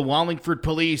that the Wallingford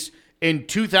police in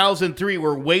 2003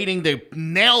 were waiting to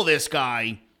nail this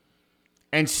guy,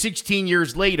 and 16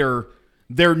 years later,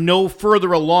 they're no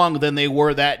further along than they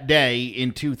were that day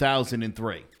in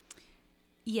 2003.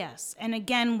 Yes. And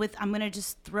again, I'm going to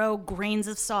just throw grains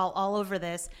of salt all over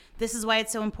this. This is why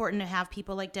it's so important to have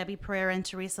people like Debbie Pereira and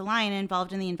Teresa Lyon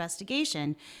involved in the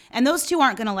investigation. And those two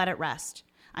aren't going to let it rest.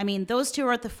 I mean, those two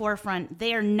are at the forefront.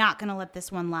 They are not going to let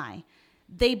this one lie.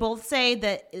 They both say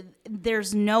that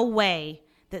there's no way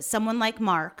that someone like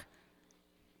Mark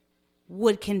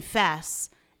would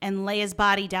confess and lay his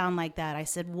body down like that. I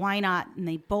said, why not? And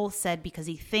they both said because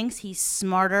he thinks he's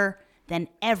smarter than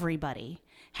everybody.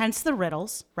 Hence the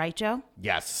riddles, right, Joe?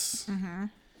 Yes.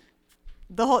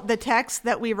 The text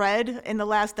that we read in the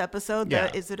last episode,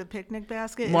 Yeah. is it a picnic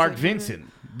basket? Is Mark it-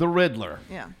 Vincent, the Riddler.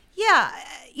 Yeah.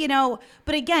 Yeah,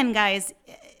 but again, guys,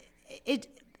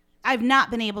 I've not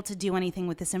been able to do anything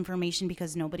with this information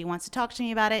because nobody wants to talk to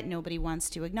me about it. Nobody wants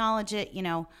to acknowledge it,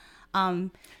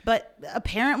 But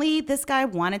apparently this guy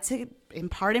wanted to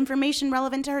impart information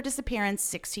relevant to her disappearance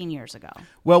 16 years ago.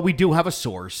 Well, we do have a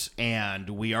source, and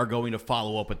we are going to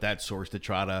follow up with that source to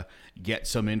try to get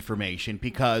some information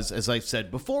because, as I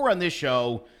said before on this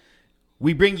show,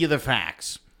 we bring you the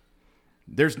facts.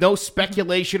 There's no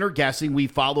speculation or guessing. We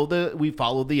follow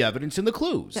the evidence and the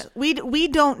clues. We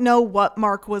don't know what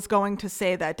Mark was going to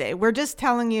say that day. We're just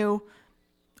telling you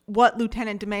what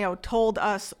Lieutenant DeMeo told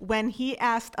us when he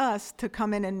asked us to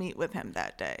come in and meet with him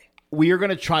that day. We are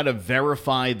going to try to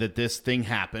verify that this thing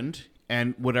happened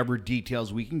and whatever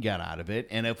details we can get out of it.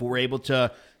 And if we're able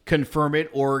to confirm it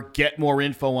or get more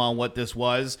info on what this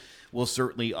was, we'll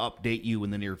certainly update you in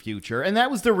the near future. And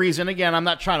that was the reason. Again, I'm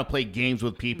not trying to play games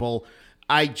with people.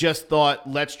 I just thought,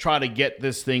 let's try to get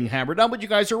this thing hammered down. But you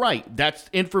guys are right. That's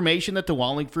information that the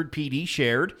Wallingford PD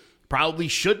shared. Probably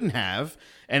shouldn't have.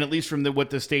 And at least from what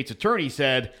the state's attorney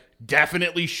said,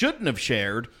 definitely shouldn't have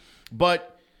shared.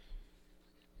 But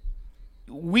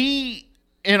we,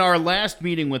 in our last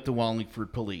meeting with the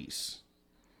Wallingford police,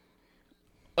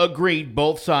 agreed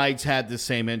both sides had the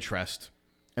same interest,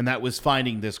 and that was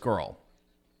finding this girl.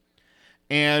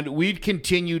 And we've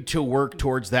continued to work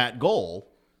towards that goal.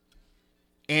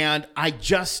 And I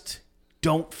just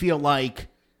don't feel like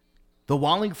the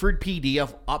Wallingford PD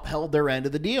have upheld their end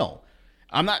of the deal.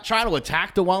 I'm not trying to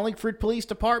attack the Wallingford Police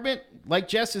Department, like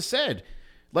Jess has said.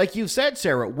 Like you said,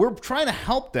 Sarah, we're trying to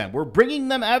help them. We're bringing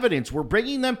them evidence. We're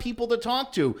bringing them people to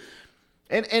talk to.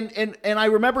 And I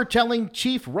remember telling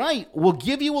Chief Wright, we'll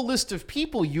give you a list of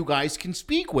people you guys can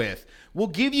speak with. We'll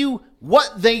give you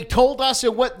what they told us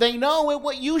and what they know and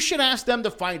what you should ask them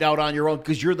to find out on your own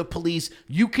because you're the police.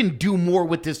 You can do more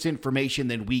with this information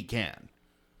than we can.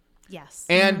 Yes.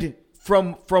 And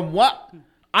from what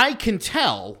I can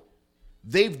tell,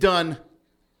 they've done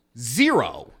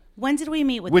zero When did we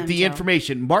meet with with them, the Joe?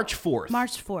 information. March 4th.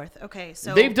 March 4th. Okay,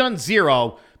 so They've done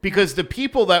zero because the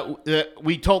people that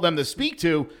we told them to speak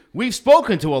to, we've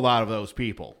spoken to a lot of those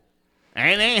people.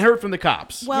 And they ain't heard from the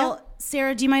cops. Well,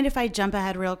 Sarah, do you mind if I jump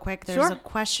ahead real quick? There's Sure. a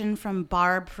question from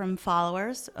Barb from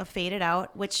followers of Faded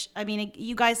Out, which, I mean,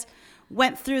 you guys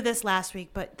went through this last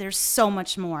week, but there's so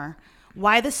much more.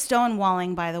 Why the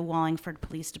stonewalling by the Wallingford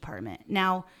Police Department?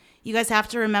 Now, you guys have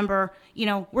to remember,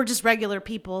 we're just regular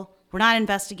people. We're not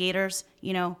investigators.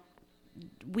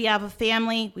 We have a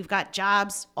family. We've got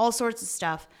jobs, all sorts of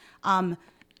stuff.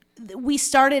 We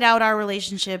started out our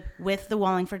relationship with the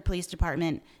Wallingford Police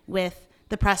Department with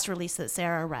the press release that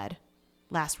Sarah read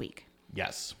last week.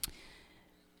 Yes.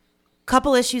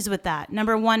 Couple issues with that.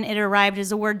 Number one, it arrived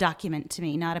as a Word document to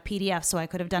me, not a PDF, so I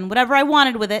could have done whatever I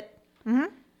wanted with it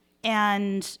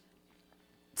and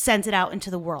sent it out into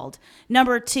the world.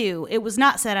 Number two, it was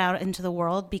not sent out into the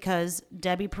world because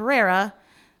Debbie Pereira,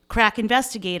 crack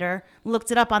investigator,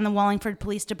 looked it up on the Wallingford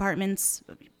Police Department's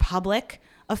public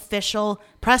official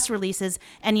press releases.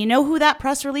 And you know who that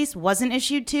press release wasn't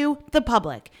issued to? The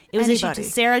public. It was issued to Anybody.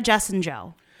 Sarah, Jess, and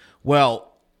Joe.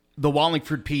 Well, the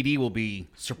Wallingford PD will be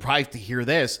surprised to hear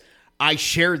this. I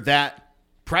shared that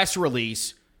press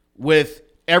release with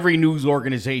every news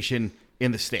organization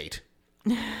in the state.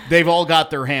 They've all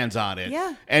got their hands on it.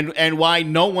 Yeah. And why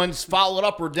no one's followed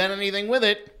up or done anything with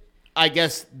it, I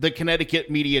guess the Connecticut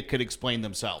media could explain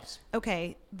themselves.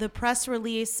 Okay, the press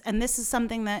release, and this is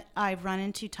something that I've run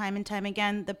into time and time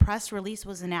again, the press release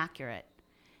was inaccurate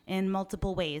in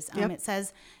multiple ways. Yep. It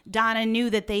says Donna knew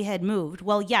that they had moved.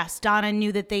 Well, yes, Donna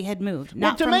knew that they had moved.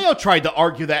 Well, DeMeo tried to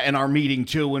argue that in our meeting,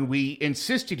 too, when we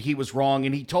insisted he was wrong,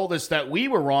 and he told us that we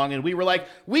were wrong, and we were like,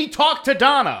 we talked to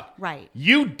Donna. Right.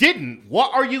 You didn't.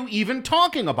 What are you even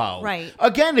talking about? Right.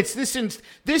 Again, it's this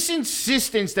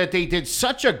insistence that they did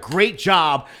such a great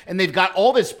job, and they've got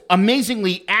all this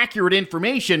amazingly accurate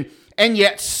information, and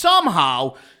yet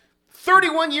somehow,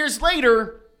 31 years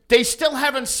later, they still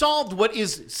haven't solved what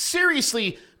is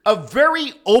seriously a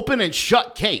very open and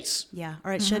shut case. Yeah,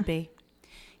 or it should be.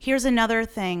 Here's another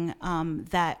thing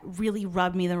that really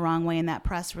rubbed me the wrong way in that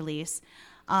press release.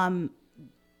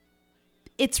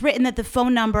 It's written that the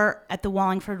phone number at the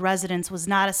Wallingford residence was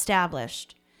not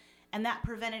established, and that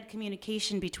prevented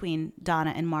communication between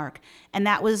Donna and Mark. And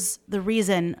that was the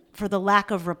reason for the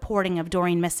lack of reporting of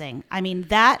Doreen missing. I mean,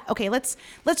 let's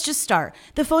just start.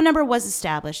 The phone number was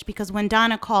established because when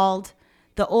Donna called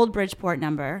the old Bridgeport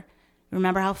number,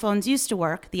 Remember how phones used to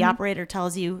work? The operator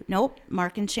tells you, nope,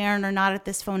 Mark and Sharon are not at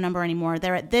this phone number anymore.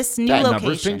 They're at this new That location.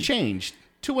 number's been changed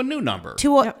to a new number.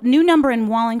 To a new number in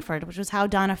Wallingford, which was how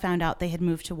Donna found out they had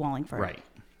moved to Wallingford. Right.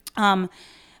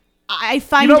 I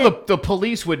find You know, the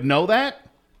police would know that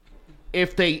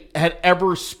if they had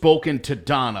ever spoken to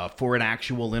Donna for an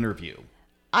actual interview.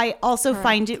 I also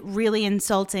find it really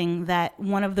insulting that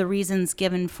one of the reasons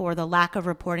given for the lack of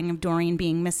reporting of Doreen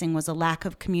being missing was a lack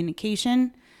of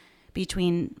communication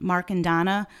between Mark and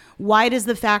Donna. Why does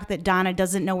the fact that Donna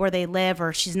doesn't know where they live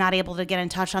or she's not able to get in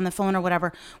touch on the phone or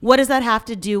whatever, what does that have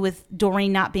to do with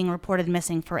Doreen not being reported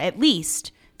missing for at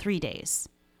least 3 days?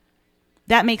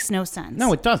 That makes no sense.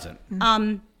 No, it doesn't.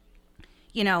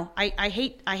 You know, I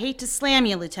hate to slam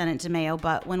you, Lieutenant DeMeo,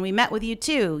 but when we met with you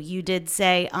too, you did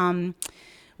say,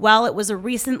 well, it was a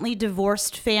recently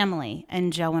divorced family.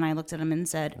 And Joe and I looked at him and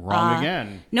said, Wrong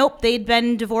again. Nope, they'd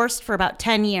been divorced for about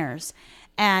 10 years.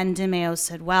 And DeMeo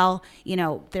said, well, you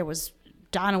know,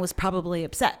 Donna was probably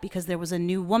upset because there was a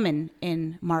new woman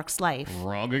in Mark's life.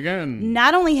 Wrong again.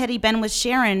 Not only had he been with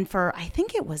Sharon for, I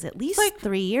think it was at least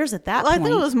 3 years at that Well, point. I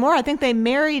think it was more. I think they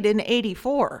married in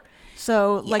 84.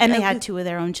 So, like, and they had 2 of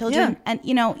their own children. Yeah. And,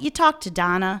 you know, you talk to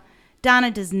Donna.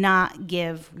 Donna does not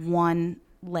give one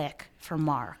lick for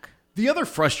Mark. The other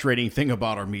frustrating thing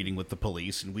about our meeting with the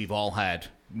police, and we've all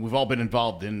been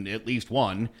involved in at least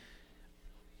one,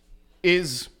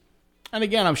 is, and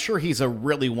again, I'm sure he's a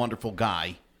really wonderful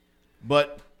guy,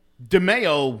 but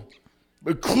DeMeo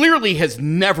clearly has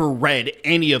never read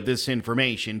any of this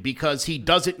information because he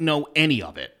doesn't know any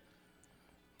of it.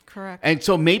 Correct. And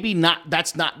so maybe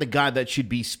that's not the guy that should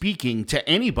be speaking to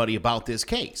anybody about this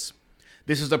case.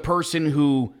 This is a person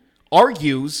who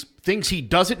argues things he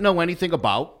doesn't know anything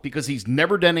about because he's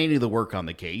never done any of the work on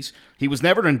the case. He was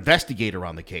never an investigator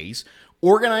on the case.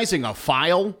 Organizing a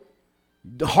file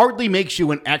hardly makes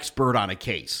you an expert on a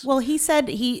case. Well, he said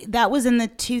that was in the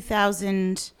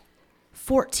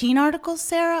 2014 article,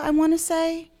 Sarah, I want to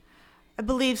say. I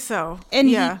believe so. And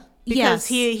yeah. Because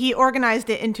yes. he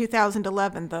organized it in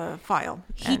 2011, the file.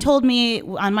 He told me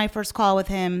on my first call with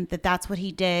him that that's what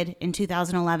he did in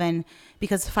 2011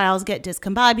 because files get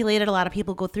discombobulated. A lot of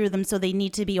people go through them, so they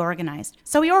need to be organized.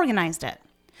 So he organized it.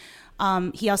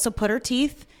 He also put her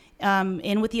teeth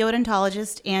in with the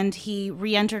odontologist, and he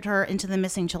re-entered her into the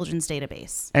missing children's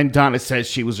database. And Donna says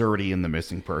she was already in the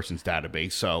missing persons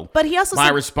database. So But he also my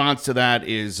said- response to that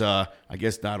is, I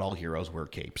guess not all heroes wear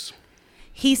capes.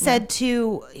 He said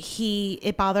too,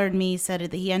 it bothered me, he said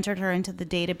that he entered her into the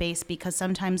database because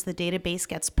sometimes the database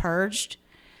gets purged.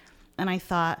 And I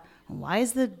thought, why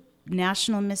is the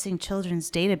National Missing Children's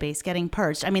Database getting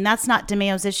purged? I mean, that's not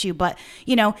DeMeo's issue, but,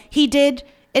 you know, he did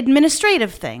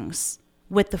administrative things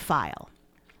with the file.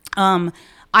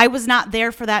 I was not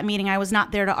there for that meeting. I was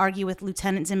not there to argue with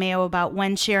Lieutenant DeMeo about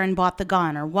when Sharon bought the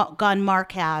gun or what gun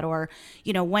Mark had or,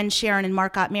 you know, when Sharon and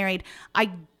Mark got married.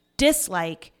 I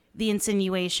dislike the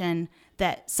insinuation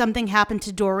that something happened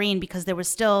to Doreen because there was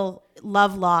still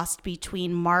love lost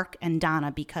between Mark and Donna,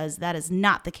 because that is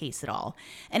not the case at all.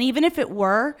 And even if it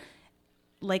were,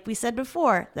 like we said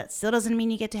before, that still doesn't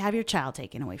mean you get to have your child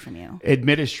taken away from you.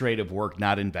 Administrative work,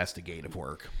 not investigative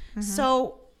work. Mm-hmm.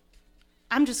 So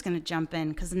I'm just going to jump in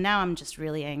because now I'm just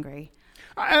really angry.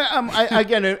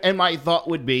 Again, and my thought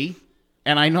would be,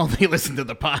 and I know they listen to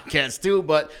the podcast too,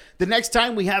 but the next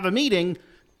time we have a meeting,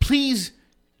 please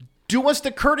do us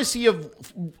the courtesy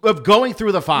of going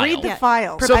through the file. Read the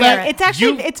file. So that it's actually,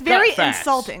 you've it's very got facts.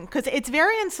 insulting because it's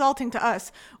very insulting to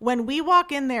us when we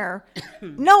walk in there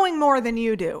knowing more than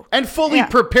you do. And fully Yeah.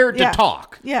 prepared to Yeah.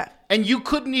 talk. Yeah. And you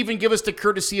couldn't even give us the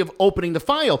courtesy of opening the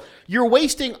file. You're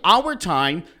wasting our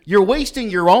time. You're wasting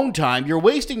your own time. You're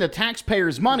wasting the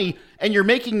taxpayers' money. And you're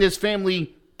making this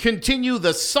family continue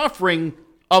the suffering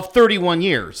of 31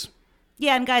 years.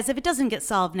 Yeah, and guys, if it doesn't get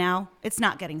solved now, it's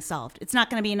not getting solved. It's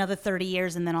not going to be another 30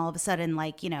 years and then all of a sudden,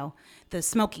 like, you know, the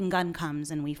smoking gun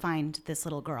comes and we find this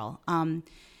little girl.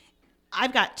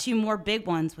 I've got 2 more big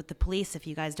ones with the police, if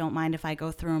you guys don't mind if I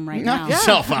go through them right Knock now.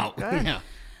 yourself out. ahead. Yeah.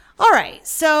 All right,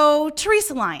 so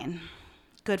Teresa Lyon,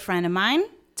 good friend of mine,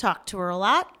 talked to her a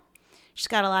lot. She's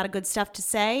got a lot of good stuff to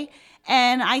say.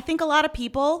 And I think a lot of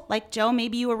people, like Joe,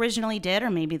 maybe you originally did, or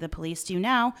maybe the police do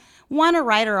now, want to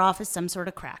write her off as some sort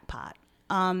of crackpot.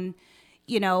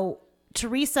 You know,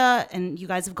 Teresa, and you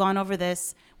guys have gone over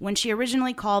this, when she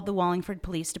originally called the Wallingford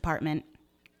Police Department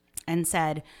and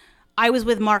said, I was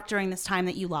with Mark during this time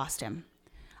that you lost him.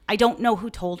 I don't know who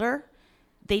told her.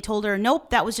 They told her, nope,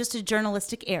 that was just a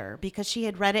journalistic error because she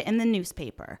had read it in the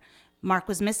newspaper. Mark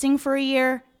was missing for a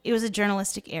year. It was a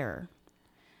journalistic error.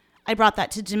 I brought that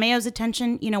to DeMayo's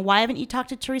attention. Why haven't you talked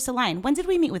to Teresa Lyon? When did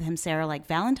we meet with him, Sarah? Like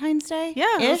Valentine's Day?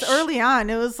 Yeah, it was early on.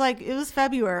 It was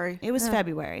February. It was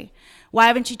February. Why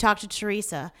haven't you talked to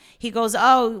Teresa? He goes,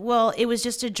 oh, well, it was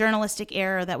just a journalistic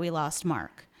error that we lost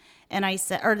Mark. And I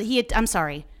said, I'm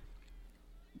sorry.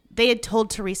 They had told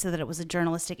Teresa that it was a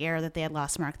journalistic error that they had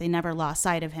lost Mark. They never lost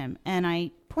sight of him. And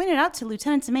I pointed out to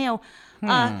Lieutenant DeMayo,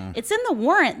 it's in the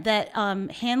warrant that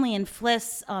Hanley and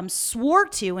Fliss swore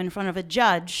to in front of a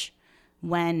judge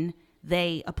when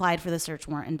they applied for the search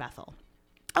warrant in Bethel.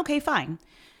 Okay, fine.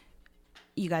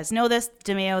 You guys know this.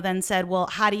 DeMayo then said, well,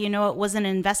 how do you know it was an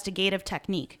investigative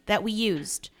technique that we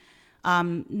used,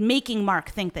 making Mark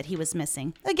think that he was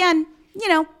missing? Again,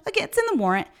 it's in the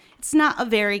warrant. It's not a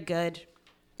very good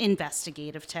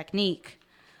investigative technique.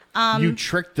 You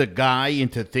tricked the guy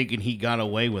into thinking he got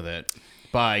away with it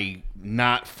by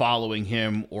not following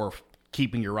him or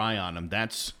keeping your eye on him.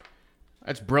 That's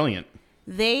brilliant.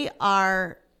 They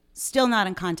are still not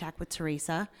in contact with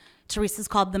Teresa. Teresa's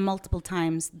called them multiple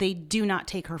times. They do not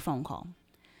take her phone call.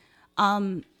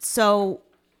 So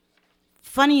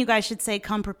funny you guys should say,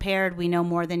 come prepared. We know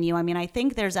more than you. I mean, I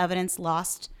think there's evidence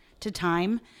lost to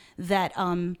time that,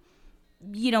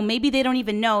 maybe they don't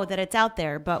even know that it's out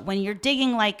there. But when you're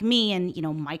digging like me in,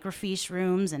 microfiche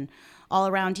rooms and all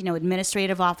around,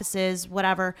 administrative offices,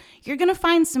 whatever, you're going to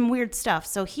find some weird stuff.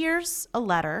 So here's a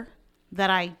letter that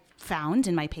I found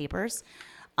in my papers.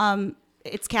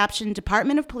 It's captioned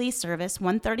Department of Police Service,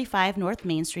 135 North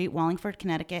Main Street, Wallingford,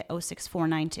 Connecticut,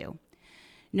 06492.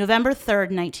 November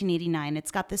 3rd, 1989.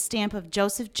 It's got the stamp of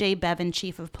Joseph J. Bevan,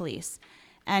 Chief of Police.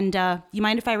 And you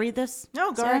mind if I read this?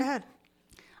 No, go Sarah? right ahead.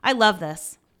 I love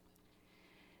this.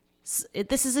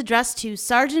 This is addressed to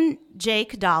Sergeant J.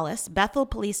 Cadalis, Bethel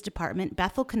Police Department,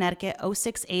 Bethel, Connecticut,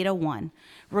 06801,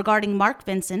 regarding Mark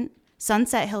Vincent,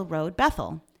 Sunset Hill Road,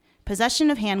 Bethel.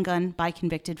 Possession of handgun by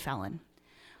convicted felon.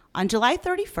 On July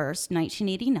 31st,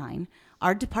 1989,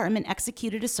 our department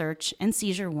executed a search and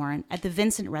seizure warrant at the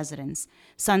Vincent residence,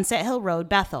 Sunset Hill Road,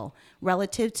 Bethel,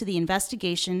 relative to the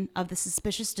investigation of the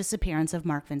suspicious disappearance of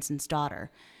Mark Vincent's daughter.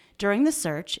 During the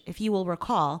search, if you will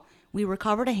recall, we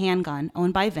recovered a handgun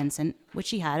owned by Vincent, which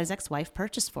he had his ex-wife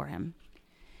purchase for him.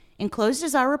 Enclosed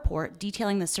is our report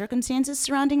detailing the circumstances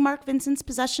surrounding Mark Vincent's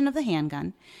possession of the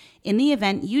handgun in the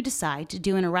event you decide to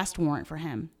do an arrest warrant for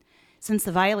him, since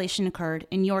the violation occurred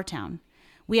in your town.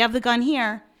 We have the gun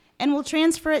here, and we'll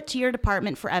transfer it to your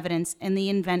department for evidence in the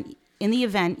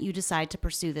event you decide to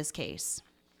pursue this case.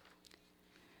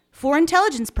 For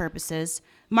intelligence purposes,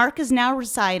 Mark is now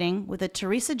residing with a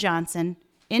Teresa Johnson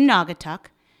in Naugatuck.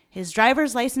 His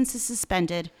driver's license is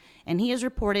suspended, and he is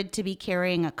reported to be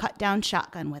carrying a cut-down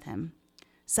shotgun with him.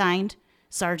 Signed,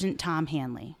 Sergeant Tom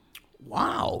Hanley.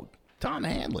 Wow, Tom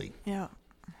Hanley. Yeah.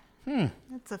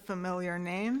 That's a familiar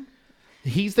name.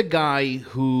 He's the guy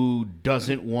who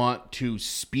doesn't want to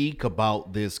speak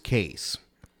about this case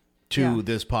to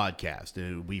this podcast.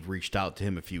 And we've reached out to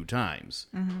him a few times.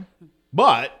 Mm-hmm.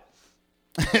 But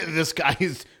this guy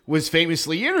was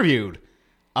famously interviewed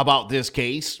about this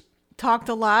case. Talked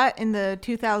a lot in the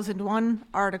 2001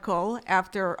 article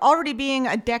after already being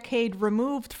a decade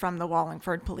removed from the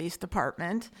Wallingford Police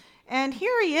Department. And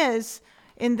here he is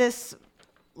in this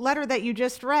letter that you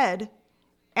just read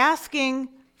asking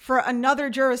for another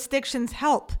jurisdiction's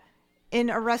help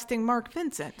in arresting Mark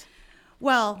Vincent.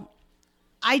 Well,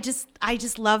 I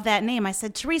just love that name. I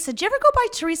said, Teresa, did you ever go by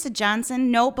Teresa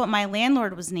Johnson? No, but my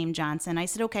landlord was named Johnson. I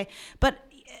said, okay. But,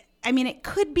 I mean, it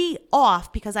could be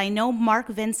off because I know Mark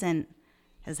Vincent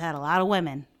has had a lot of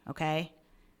women, okay?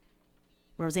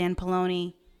 Roseanne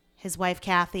Poloni, his wife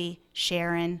Kathy,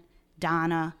 Sharon,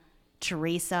 Donna,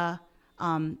 Teresa.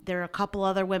 There are a couple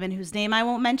other women whose name I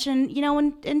won't mention,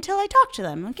 until I talk to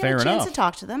them. I'll get a chance to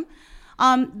talk to them.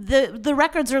 The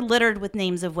records are littered with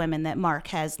names of women that Mark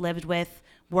has lived with,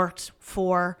 worked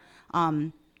for.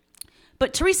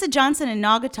 But Teresa Johnson in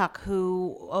Naugatuck,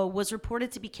 who was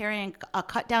reported to be carrying a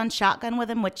cut-down shotgun with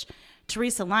him, which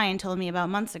Teresa Lyon told me about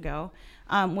months ago,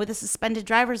 with a suspended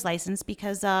driver's license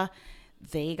because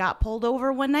they got pulled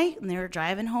over one night and they were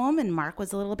driving home and Mark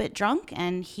was a little bit drunk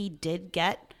and he did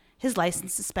get his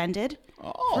license suspended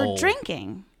for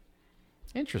drinking.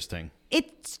 Interesting.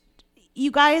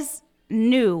 You guys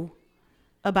knew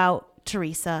about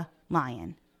Teresa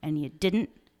Lyon and you didn't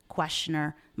question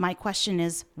her. My question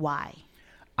is why?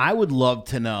 I would love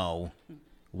to know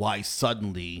why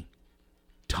suddenly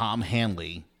Tom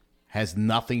Hanley has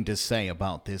nothing to say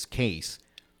about this case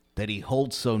that he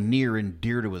holds so near and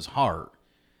dear to his heart,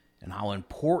 and how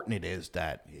important it is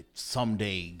that it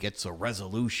someday gets a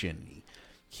resolution. He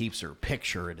keeps her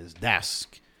picture at his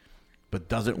desk, but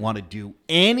doesn't want to do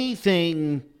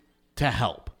anything to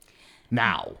help.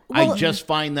 now. Well, I just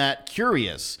find that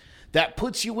curious. That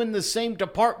puts you in the same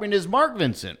department as Mark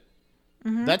Vincent.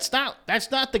 That's not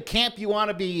the camp you want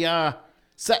to be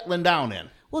settling down in.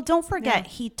 Well, don't forget,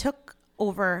 he took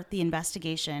over the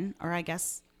investigation, or I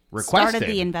guess Requested. started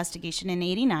the investigation in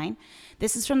 89.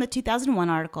 This is from the 2001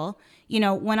 article. You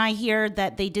know, when I hear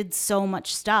that they did so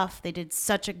much stuff, they did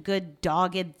such a good,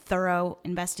 dogged, thorough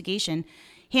investigation.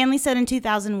 Hanley said in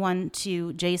 2001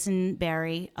 to Jason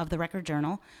Barry of the Record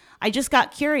Journal, I just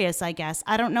got curious, I guess.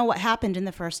 I don't know what happened in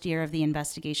the first year of the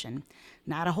investigation.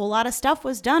 Not a whole lot of stuff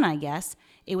was done, I guess.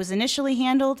 It was initially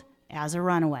handled as a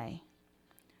runaway.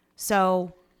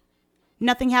 So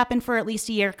nothing happened for at least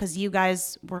a year because you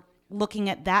guys were looking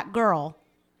at that girl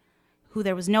who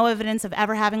there was no evidence of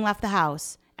ever having left the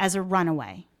house as a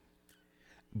runaway.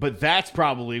 But that's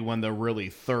probably when the really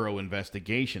thorough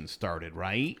investigation started,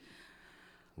 right?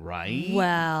 Right?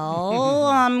 Well,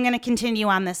 I'm going to continue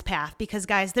on this path because,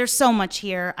 guys, there's so much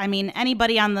here. I mean,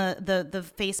 anybody on the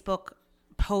Facebook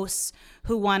posts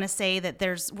who want to say that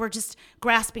we're just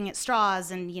grasping at straws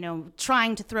and, you know,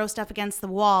 trying to throw stuff against the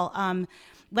wall.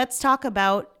 Let's talk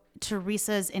about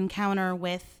Teresa's encounter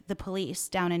with the police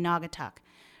down in Naugatuck.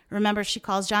 Remember, she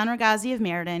calls John Ragazzi of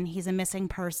Meriden. He's a missing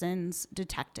persons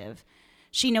detective.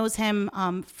 She knows him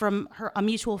from a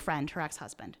mutual friend, her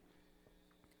ex-husband.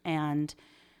 And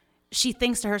she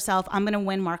thinks to herself, I'm going to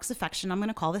win Mark's affection. I'm going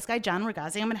to call this guy John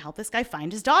Ragazzi. I'm going to help this guy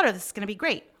find his daughter. This is going to be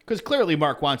great. Because clearly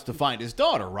Mark wants to find his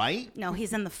daughter, right? No,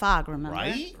 he's in the fog, remember?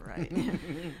 Right?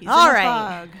 All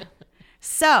right.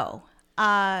 So,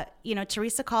 you know,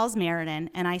 Teresa calls Meriden,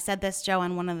 and I said this, Joe,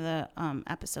 on one of the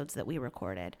episodes that we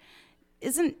recorded.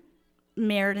 Isn't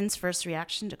Meriden's first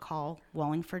reaction to call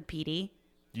Wallingford PD?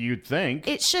 You'd think.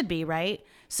 It should be, right?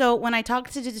 So when I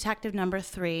talked to detective number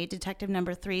three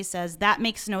says that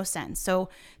makes no sense. So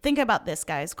think about this,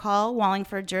 guys. Call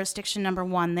Wallingford jurisdiction number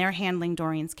 1. They're handling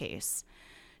Doreen's case.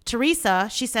 Teresa,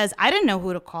 she says, I didn't know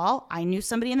who to call. I knew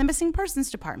somebody in the missing persons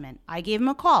department. I gave him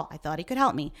a call. I thought he could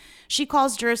help me. She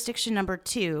calls jurisdiction number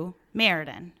 2,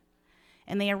 Meriden.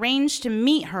 And they arrange to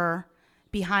meet her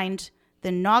behind the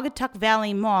Naugatuck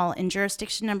Valley Mall in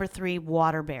jurisdiction number 3,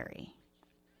 Waterbury.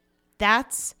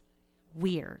 That's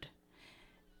weird.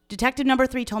 Detective number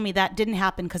 3 told me that didn't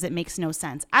happen because it makes no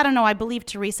sense. I don't know. I believe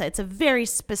Teresa. It's a very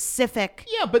specific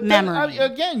memory.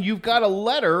 Then, again, you've got a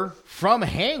letter from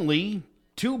Hanley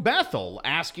to Bethel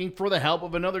asking for the help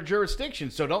of another jurisdiction.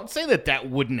 So don't say that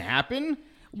wouldn't happen.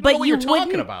 You know what you're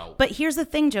talking about. But here's the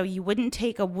thing, Joe. You wouldn't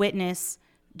take a witness.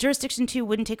 Jurisdiction 2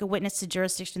 wouldn't take a witness to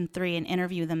Jurisdiction 3 and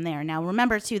interview them there. Now,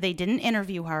 remember, too, they didn't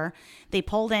interview her. They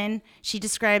pulled in. She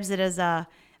describes it as a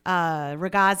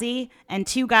Ragazzi and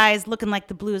 2 guys looking like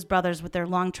the Blues Brothers with their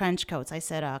long trench coats. I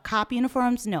said, cop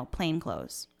uniforms? No, plain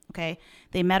clothes. Okay.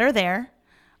 They met her there.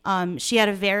 She had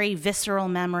a very visceral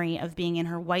memory of being in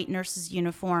her white nurse's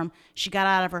uniform. She got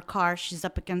out of her car. She's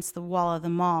up against the wall of the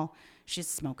mall. She's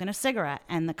smoking a cigarette,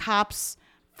 and the cops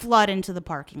flood into the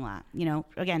parking lot. You know,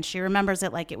 again, she remembers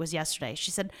it like it was yesterday.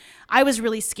 She said, I was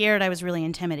really scared. I was really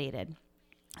intimidated.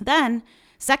 Then,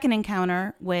 second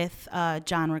encounter with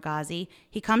John Ragazzi,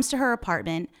 he comes to her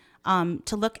apartment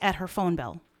to look at her phone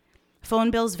bill.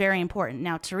 Phone bill is very important.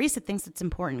 Now, Teresa thinks it's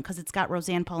important because it's got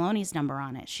Roseanne Poloni's number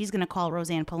on it. She's going to call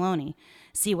Roseanne Poloni,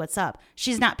 see what's up.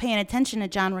 She's not paying attention to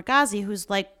John Ragazzi, who's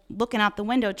like looking out the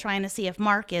window trying to see if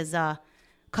Mark is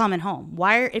coming home.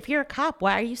 If you're a cop,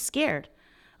 why are you scared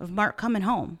of Mark coming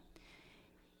home?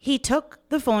 He took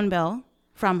the phone bill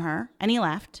from her and he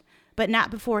left, but not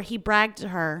before he bragged to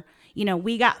her, you know,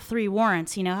 we got 3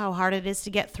 warrants. You know how hard it is to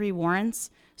get 3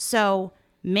 warrants? So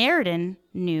Meriden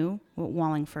knew what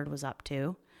Wallingford was up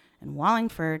to, and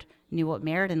Wallingford knew what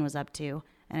Meriden was up to,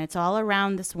 and it's all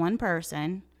around this one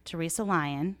person, Teresa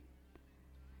Lyon.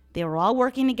 They were all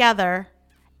working together,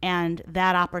 and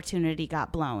that opportunity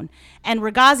got blown. And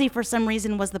Ragazzi, for some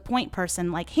reason, was the point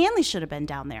person. Like, Hanley should have been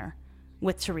down there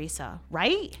with Teresa,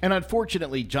 right? And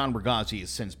unfortunately, John Ragazzi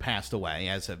has since passed away,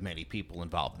 as have many people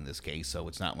involved in this case, so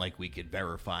it's not like we could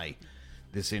verify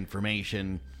this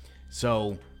information.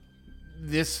 So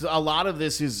a lot of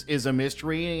this is a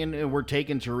mystery, and we're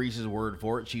taking Teresa's word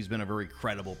for it. She's been a very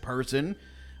credible person.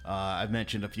 I've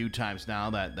mentioned a few times now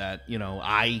that you know,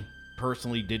 I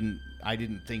personally didn't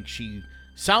think she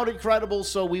sounded credible,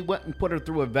 so we went and put her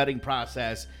through a vetting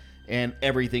process, and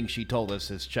everything she told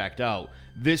us is checked out.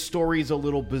 This story is a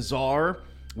little bizarre.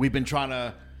 We've been trying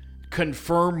to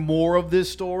confirm more of this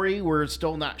story. We're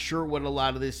still not sure what a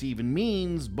lot of this even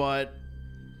means, but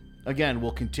again,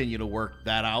 we'll continue to work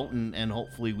that out, and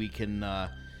hopefully we can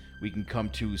come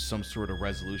to some sort of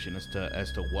resolution as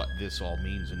to what this all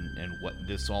means and what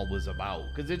this all was about,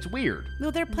 because it's weird.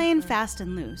 No, they're playing fast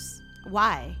and loose.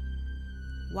 Why?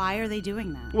 Why are they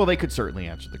doing that? Well, they could certainly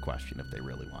answer the question if they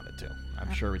really wanted to.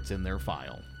 I'm sure it's in their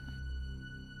file.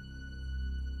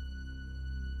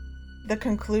 The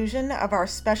conclusion of our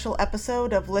special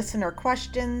episode of Listener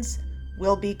Questions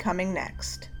will be coming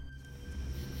next.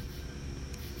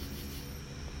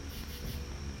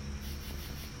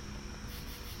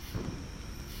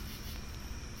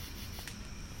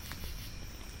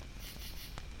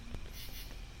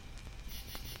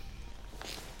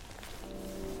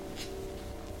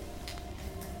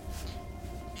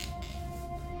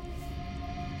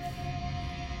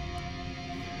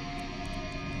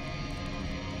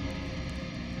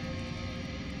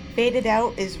 Faded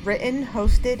Out is written,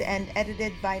 hosted, and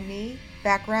edited by me.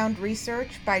 Background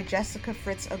research by Jessica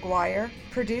Fritz Aguirre.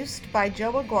 Produced by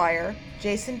Joe Aguirre,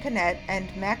 Jason Panett,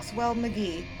 and Maxwell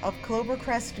McGee of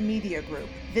Clovercrest Media Group.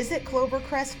 Visit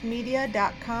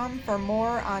clovercrestmedia.com for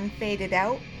more on Faded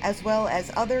Out, as well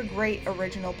as other great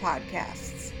original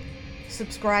podcasts.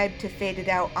 Subscribe to Faded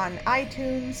Out on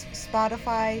iTunes,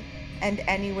 Spotify, and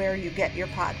anywhere you get your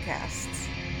podcasts.